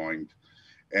goal in mind.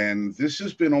 And this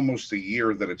has been almost a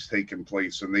year that it's taken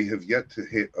place, and they have yet to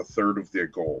hit a third of their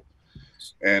goal.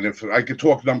 And if I could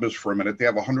talk numbers for a minute, they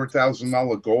have a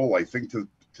 $100,000 goal. I think to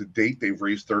date they've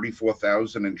raised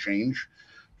 $34,000 and change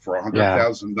for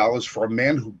 $100,000 for a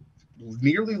man who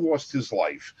nearly lost his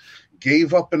life,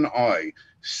 gave up an eye,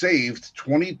 saved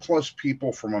 20 plus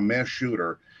people from a mass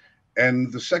shooter.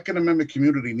 And the Second Amendment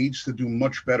community needs to do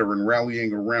much better in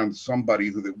rallying around somebody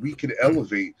that we could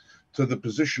elevate to the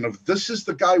position of, this is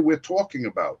the guy we're talking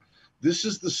about. This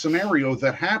is the scenario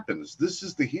that happens. This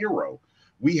is the hero.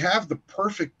 We have the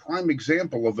perfect prime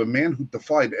example of a man who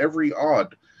defied every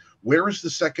odd. Where is the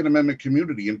Second Amendment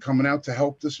community in coming out to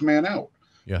help this man out?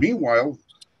 Yeah. Meanwhile,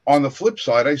 on the flip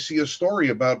side, I see a story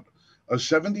about a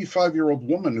 75-year-old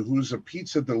woman who's a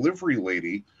pizza delivery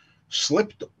lady,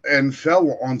 slipped and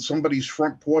fell on somebody's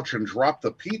front porch and dropped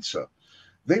the pizza.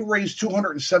 They raised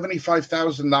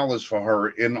 $275,000 for her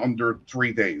in under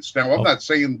 3 days. Now, I'm not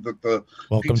saying that the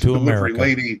pizza delivery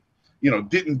lady,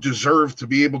 didn't deserve to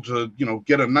be able to,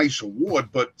 get a nice award,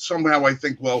 but somehow I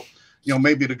think,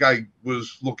 maybe the guy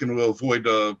was looking to avoid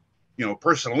a,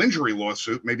 personal injury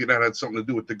lawsuit. Maybe that had something to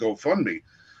do with the GoFundMe.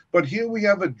 But here we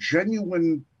have a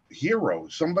genuine hero,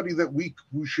 somebody that we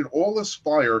should all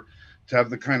aspire to have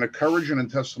the kind of courage and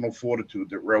intestinal fortitude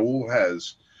that Raul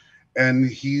has. And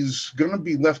he's going to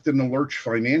be left in the lurch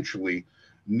financially,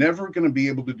 never going to be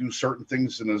able to do certain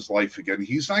things in his life again.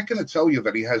 He's not going to tell you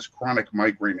that he has chronic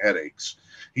migraine headaches.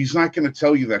 He's not going to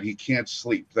tell you that he can't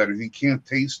sleep, that he can't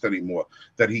taste anymore,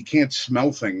 that he can't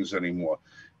smell things anymore.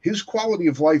 His quality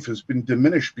of life has been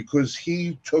diminished because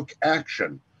he took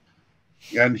action.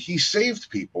 And he saved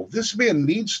people. This man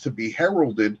needs to be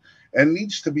heralded and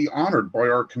needs to be honored by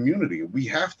our community. We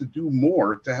have to do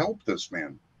more to help this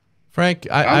man. Frank,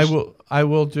 I will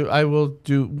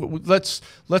do. Let's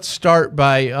start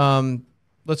by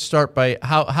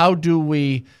how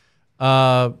do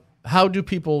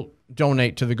people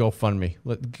donate to the GoFundMe?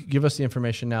 Give us the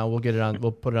information now. We'll get it on.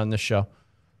 We'll put it on this show.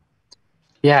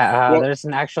 Yeah, there's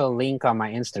an actual link on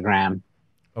my Instagram.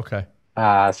 Okay.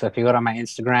 So if you go to my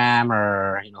Instagram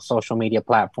or social media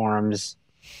platforms,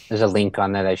 there's a link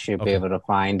on there. I should be able to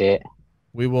find it.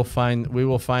 We will find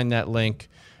that link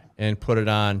and put it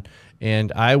on.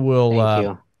 And I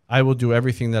will do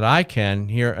everything that I can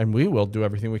here, and we will do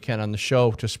everything we can on the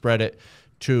show to spread it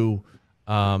to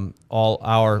all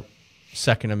our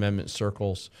Second Amendment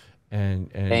circles.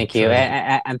 And thank you,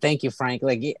 and thank you, Frank.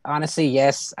 Like, honestly,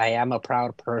 yes, I am a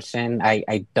proud person.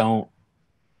 I don't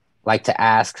like to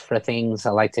ask for things.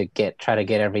 I like to try to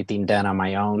get everything done on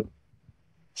my own.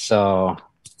 So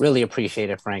really appreciate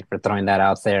it, Frank, for throwing that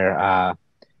out there.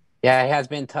 Yeah, it has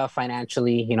been tough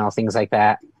financially, things like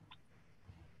that.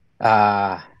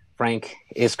 Frank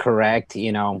is correct.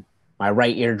 My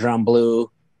right eardrum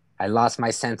blew. I lost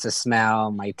my sense of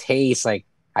smell, my taste. Like,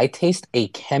 I taste a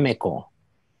chemical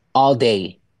all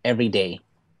day, every day.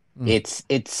 It's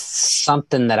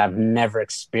something that I've never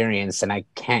experienced, and I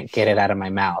can't get it out of my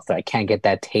mouth. I can't get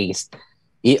that taste.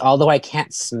 Although I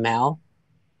can't smell,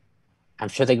 I'm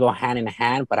sure they go hand in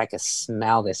hand, but I can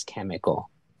smell this chemical.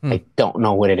 I don't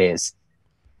know what it is.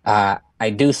 I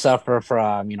do suffer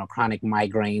from, chronic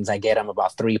migraines. I get them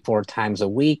about 3-4 times a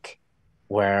week,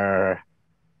 where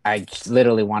I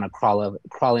literally want to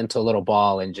crawl into a little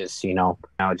ball and just,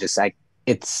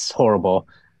 it's horrible.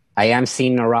 I am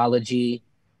seeing neurology.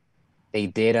 They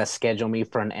did schedule me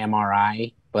for an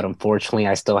MRI, but unfortunately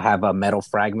I still have metal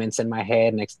fragments in my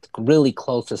head next, really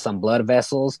close to some blood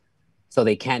vessels. So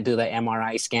they can't do the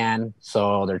MRI scan.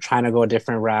 So they're trying to go a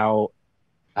different route.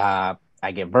 I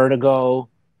get vertigo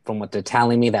from what they're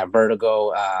telling me, that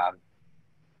vertigo,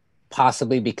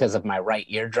 possibly because of my right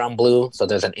eardrum blew. So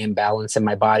there's an imbalance in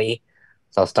my body.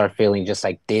 So I'll start feeling just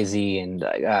like dizzy and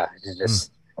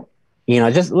just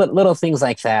little things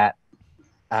like that.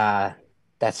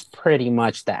 That's pretty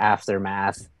much the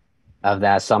aftermath of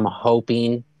that. So I'm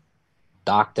hoping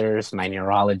doctors, my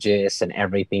neurologists, and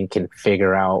everything can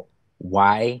figure out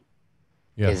why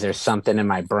Yeah. Is there something in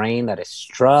my brain that is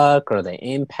struck, or the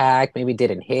impact maybe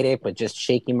didn't hit it, but just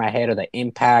shaking my head, or the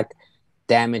impact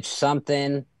damaged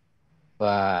something?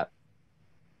 But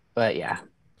yeah.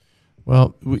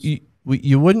 Well,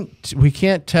 we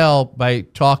can't tell by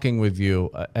talking with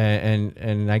you,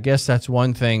 and I guess that's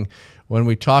one thing. When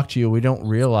we talk to you, we don't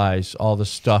realize all the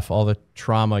stuff, all the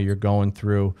trauma you're going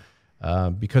through,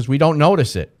 because we don't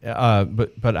notice it.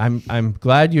 But I'm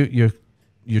glad you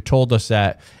told us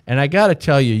that, and I got to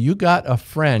tell you, you got a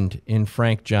friend in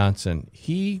Frank Johnson.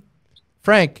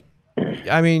 Frank,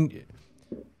 I mean,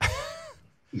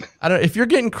 I don't. If you're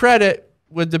getting credit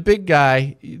with the big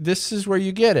guy, this is where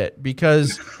you get it,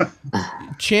 because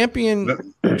championing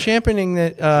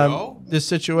this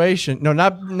situation. No,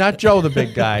 not Joe, the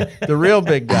big guy, the real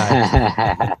big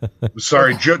guy.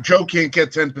 Sorry, Joe can't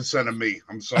get 10% of me.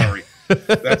 I'm sorry,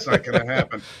 that's not going to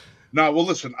happen. No, well,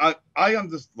 listen, I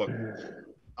understand. Look,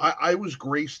 I was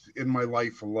graced in my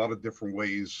life a lot of different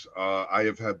ways. I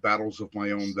have had battles of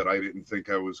my own that I didn't think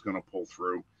I was going to pull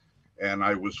through. And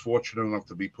I was fortunate enough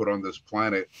to be put on this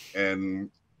planet, and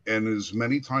as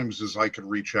many times as I could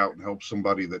reach out and help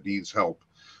somebody that needs help,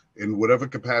 in whatever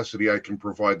capacity I can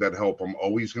provide that help, I'm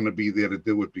always going to be there to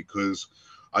do it, because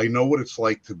I know what it's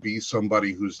like to be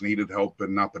somebody who's needed help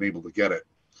and not been able to get it.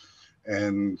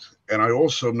 And I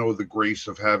also know the grace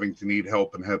of having to need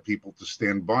help and have people to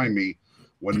stand by me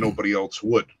when nobody else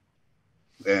would.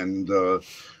 And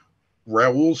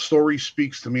Raul's story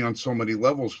speaks to me on so many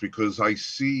levels, because I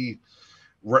see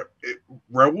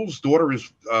Raul's daughter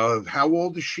is how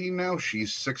old is she now?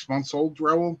 She's 6 months old,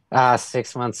 Raul?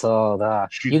 6 months old.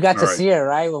 You got to see her,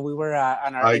 right? When we were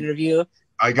on our interview.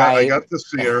 I got to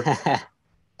see her.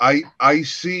 I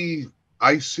see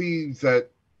that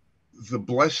the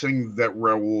blessing that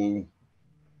Raul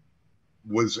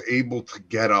was able to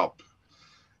get up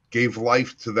gave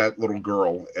life to that little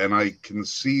girl. And I can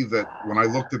see that when I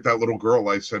looked at that little girl,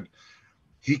 I said,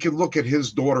 he can look at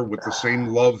his daughter with the same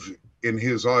love in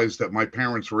his eyes that my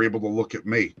parents were able to look at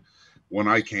me when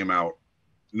I came out,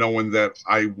 knowing that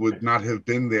I would not have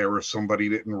been there if somebody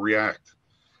didn't react.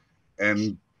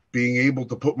 And being able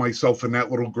to put myself in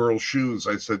that little girl's shoes,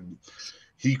 I said,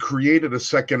 he created a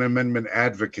Second Amendment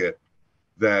advocate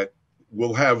that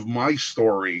will have my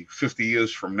story 50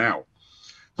 years from now.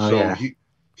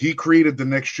 He created the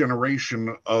next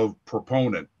generation of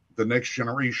proponent, the next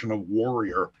generation of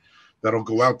warrior that'll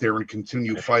go out there and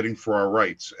continue fighting for our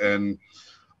rights. And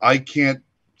I can't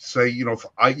say,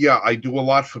 I do a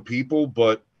lot for people,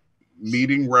 but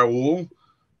meeting Raul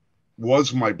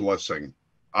was my blessing.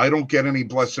 I don't get any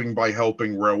blessing by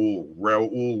helping Raul.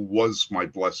 Raul was my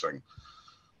blessing.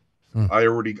 I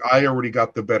already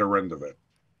got the better end of it.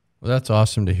 Well, that's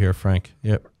awesome to hear, Frank.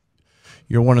 Yep.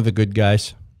 You're one of the good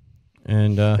guys.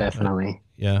 And definitely.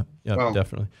 Well,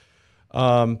 definitely.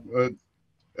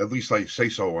 At least I say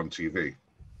so on TV.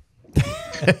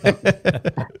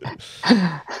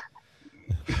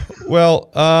 Well,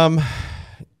 I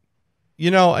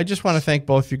just want to thank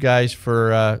both you guys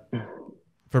for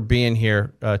being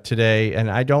here today.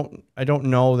 And I don't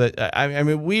know that. I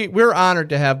mean, we're honored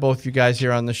to have both you guys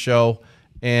here on the show.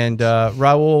 And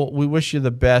Raul, we wish you the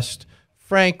best.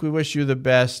 Frank, we wish you the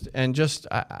best. And just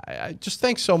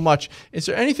thanks so much. Is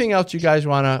there anything else you guys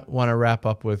want to wrap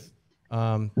up with?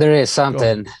 There is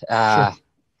something. Sure.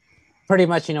 Pretty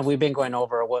much, we've been going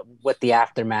over what the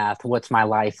aftermath, what's my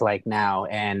life like now.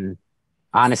 And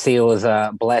honestly, it was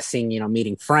a blessing,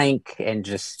 meeting Frank, and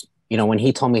just, when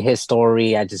he told me his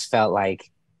story, I just felt like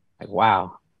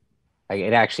wow, like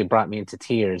it actually brought me into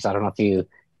tears. I don't know if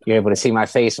you're able to see my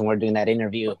face when we're doing that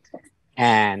interview.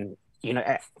 And,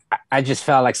 I just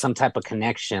felt like some type of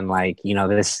connection, like,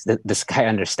 this guy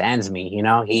understands me,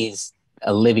 he's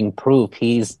a living proof.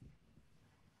 He's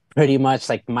pretty much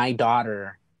like my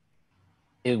daughter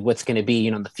is what's going to be,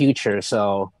 in the future.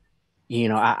 So,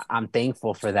 I'm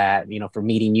thankful for that, for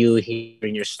meeting you,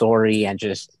 hearing your story, and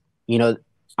just,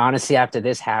 honestly, after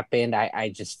this happened,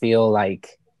 I just feel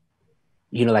like,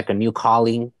 like a new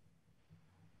calling,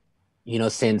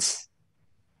 since,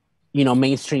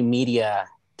 mainstream media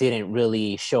didn't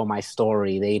really show my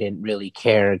story. They didn't really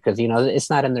care because, it's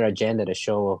not in their agenda to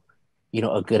show,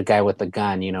 a good guy with a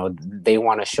gun. They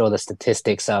want to show the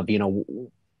statistics of,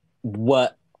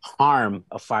 what harm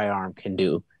a firearm can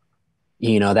do.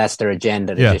 That's their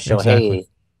agenda, to just show, exactly. Hey,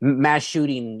 mass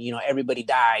shooting, everybody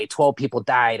died, 12 people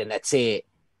died, and that's it.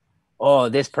 Oh,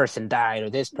 this person died, or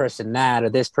this person that,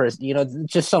 or this person,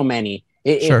 just so many.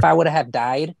 Sure. If I would have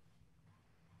died,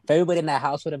 if everybody in that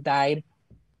house would have died,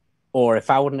 or if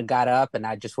I wouldn't have got up and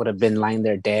I just would have been lying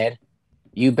there dead,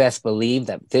 you best believe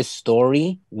that this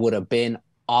story would have been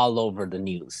all over the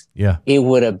news. Yeah. It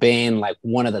would have been like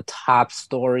one of the top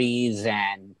stories,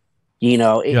 and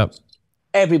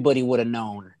everybody would have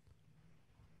known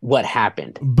what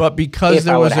happened. But because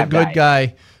there was a good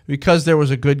guy, because there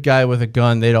was a good guy with a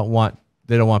gun, they don't want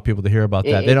people to hear about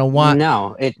that. They don't want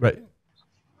right.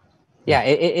 Yeah,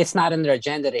 it's not in their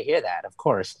agenda to hear that, of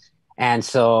course. And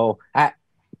so,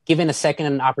 given a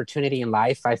second opportunity in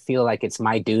life, I feel like it's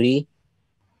my duty.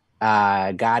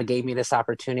 God gave me this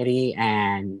opportunity,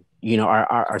 and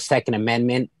our Second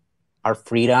Amendment, our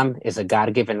freedom, is a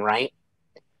God-given right.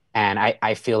 And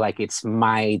I feel like it's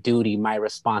my duty, my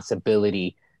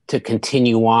responsibility to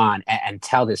continue on and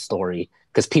tell this story,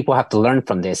 because people have to learn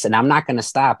from this. And I'm not going to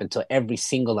stop until every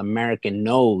single American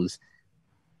knows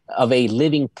of a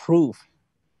living proof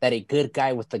that a good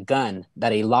guy with a gun,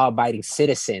 that a law-abiding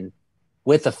citizen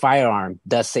with a firearm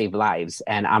does save lives.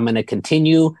 And I'm going to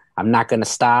continue. I'm not going to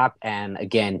stop. And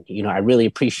again, I really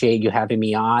appreciate you having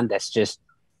me on. That's just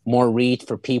more reach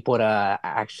for people to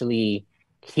actually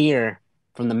hear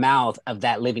from the mouth of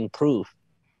that living proof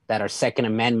that our Second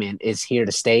Amendment is here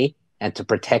to stay and to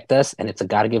protect us, and it's a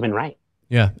God-given right.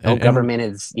 Yeah, no government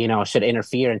is should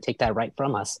interfere and take that right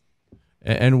from us.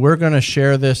 And we're going to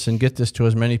share this and get this to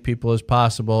as many people as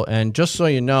possible. And just so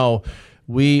you know,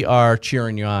 we are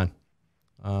cheering you on.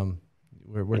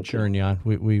 We're cheering you on.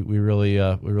 We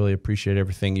really appreciate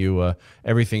everything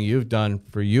you've done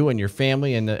for you and your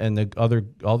family and all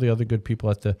the other good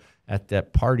people at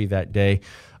that party that day.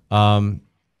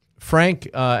 Frank,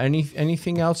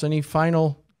 anything else? Any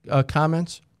final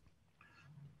comments?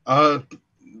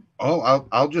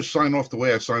 I'll just sign off the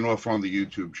way I sign off on the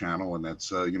YouTube channel, and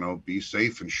that's be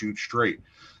safe and shoot straight.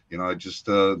 Just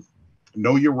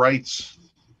know your rights,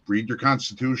 read your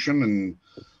Constitution, and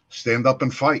stand up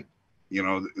and fight.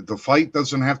 The fight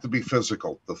doesn't have to be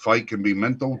physical. The fight can be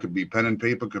mental, could be pen and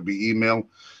paper, could be email.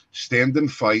 Stand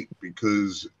and fight,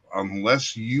 because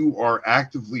unless you are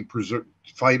actively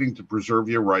fighting to preserve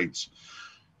your rights,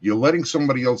 you're letting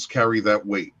somebody else carry that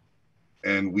weight.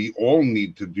 And we all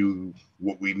need to do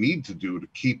what we need to do to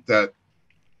keep that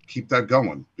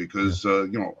going, because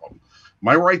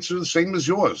my rights are the same as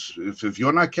yours. If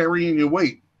you're not carrying your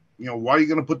weight, why are you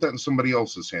going to put that in somebody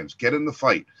else's hands? Get in the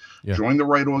fight. Yeah. Join the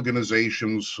right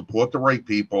organizations, support the right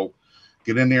people,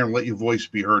 get in there and let your voice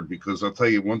be heard, because I'll tell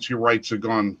you, once your rights are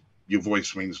gone, your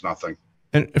voice means nothing.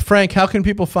 And Frank, how can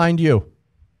people find you?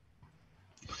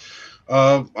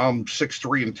 I'm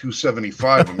 6'3" and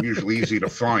 275. I'm usually easy to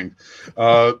find.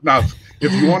 Now,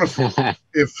 if you want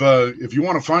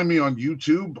to find me on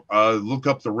YouTube, look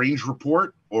up the Range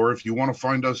Report, or if you want to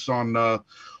find us on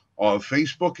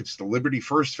Facebook, it's the Liberty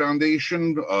First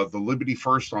Foundation, the Liberty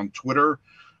First on Twitter,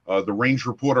 the Range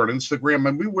Report on Instagram,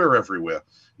 and we're everywhere.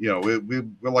 We're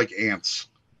like ants.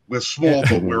 We're small,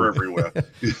 but we're everywhere.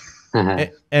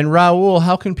 And Raul,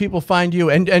 how can people find you?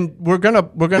 And we're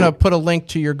gonna put a link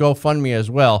to your GoFundMe as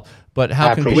well. But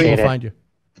how can people find you?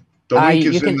 The link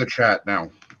is in the chat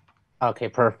now. Okay,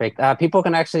 perfect. People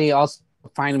can actually also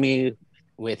find me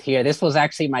with here. This was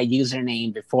actually my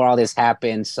username before all this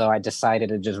happened, so I decided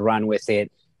to just run with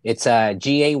it. It's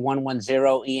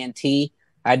GA110ENT.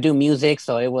 I do music,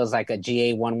 so it was like a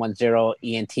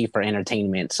GA110ENT for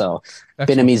entertainment. So I've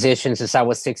been a musician since I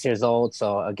was 6 years old.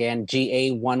 So again,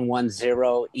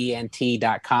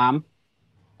 GA110ENT.com.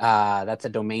 That's a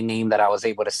domain name that I was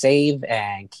able to save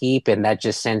and keep, and that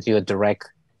just sends you a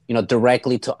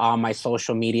directly to all my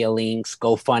social media links,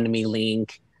 GoFundMe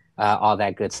link, all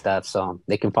that good stuff. So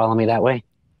they can follow me that way.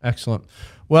 Excellent.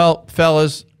 Well,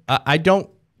 fellas, I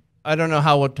don't know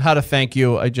how to thank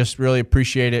you. I just really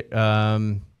appreciate it.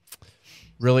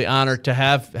 Really honored to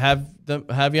have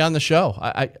you on the show.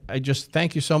 I just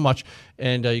thank you so much.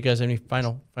 And you guys have any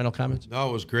final comments? No,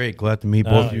 it was great. Glad to meet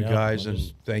both of you guys, and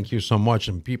thank you so much.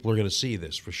 And people are going to see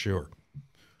this for sure.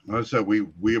 I said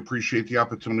we appreciate the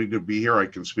opportunity to be here. I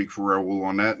can speak for Raul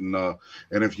on that,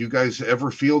 and if you guys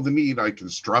ever feel the need, I can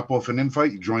drop off an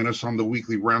invite. You join us on the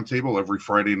weekly roundtable every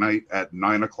Friday night at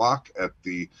 9:00 at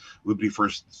the Liberty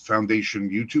First Foundation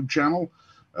YouTube channel,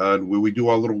 where we do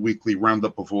our little weekly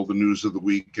roundup of all the news of the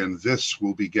week. And this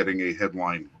will be getting a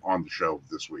headline on the show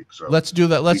this week. So let's do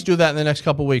that. Let's do that in the next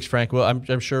couple of weeks, Frank. Well,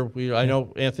 I'm sure I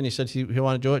know Anthony said he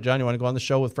want to do it. John, you want to go on the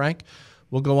show with Frank?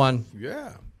 We'll go on.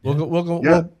 Yeah.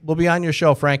 We'll be on your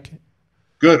show, Frank.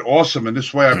 Good, awesome. And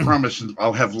this way, I promise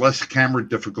I'll have less camera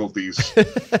difficulties.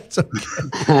 That's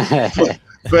okay.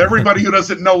 For everybody who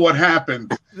doesn't know what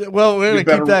happened, well, we're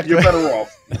gonna keep that. You're better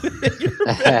off.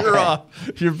 You're better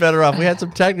off. You're better off. We had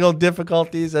some technical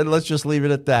difficulties, and let's just leave it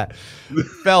at that.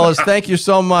 Fellas, thank you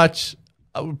so much.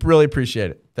 I really appreciate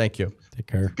it. Thank you. Take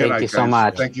care. Thank you so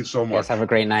much. Thank you so much. Yes, have a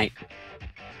great night.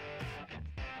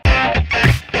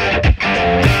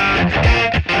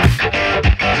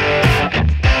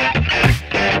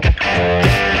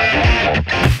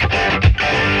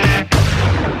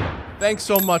 Thanks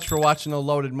so much for watching The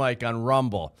Loaded Mic on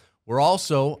Rumble. We're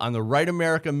also on the Right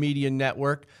America Media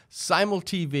Network, Simul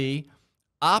TV,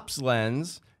 Ops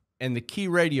Lens, and the Key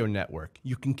Radio Network.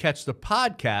 You can catch the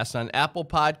podcast on Apple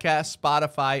Podcasts,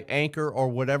 Spotify, Anchor, or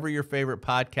whatever your favorite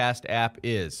podcast app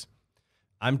is.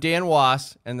 I'm Dan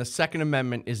Wass, and the Second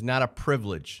Amendment is not a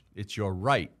privilege. It's your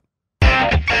right.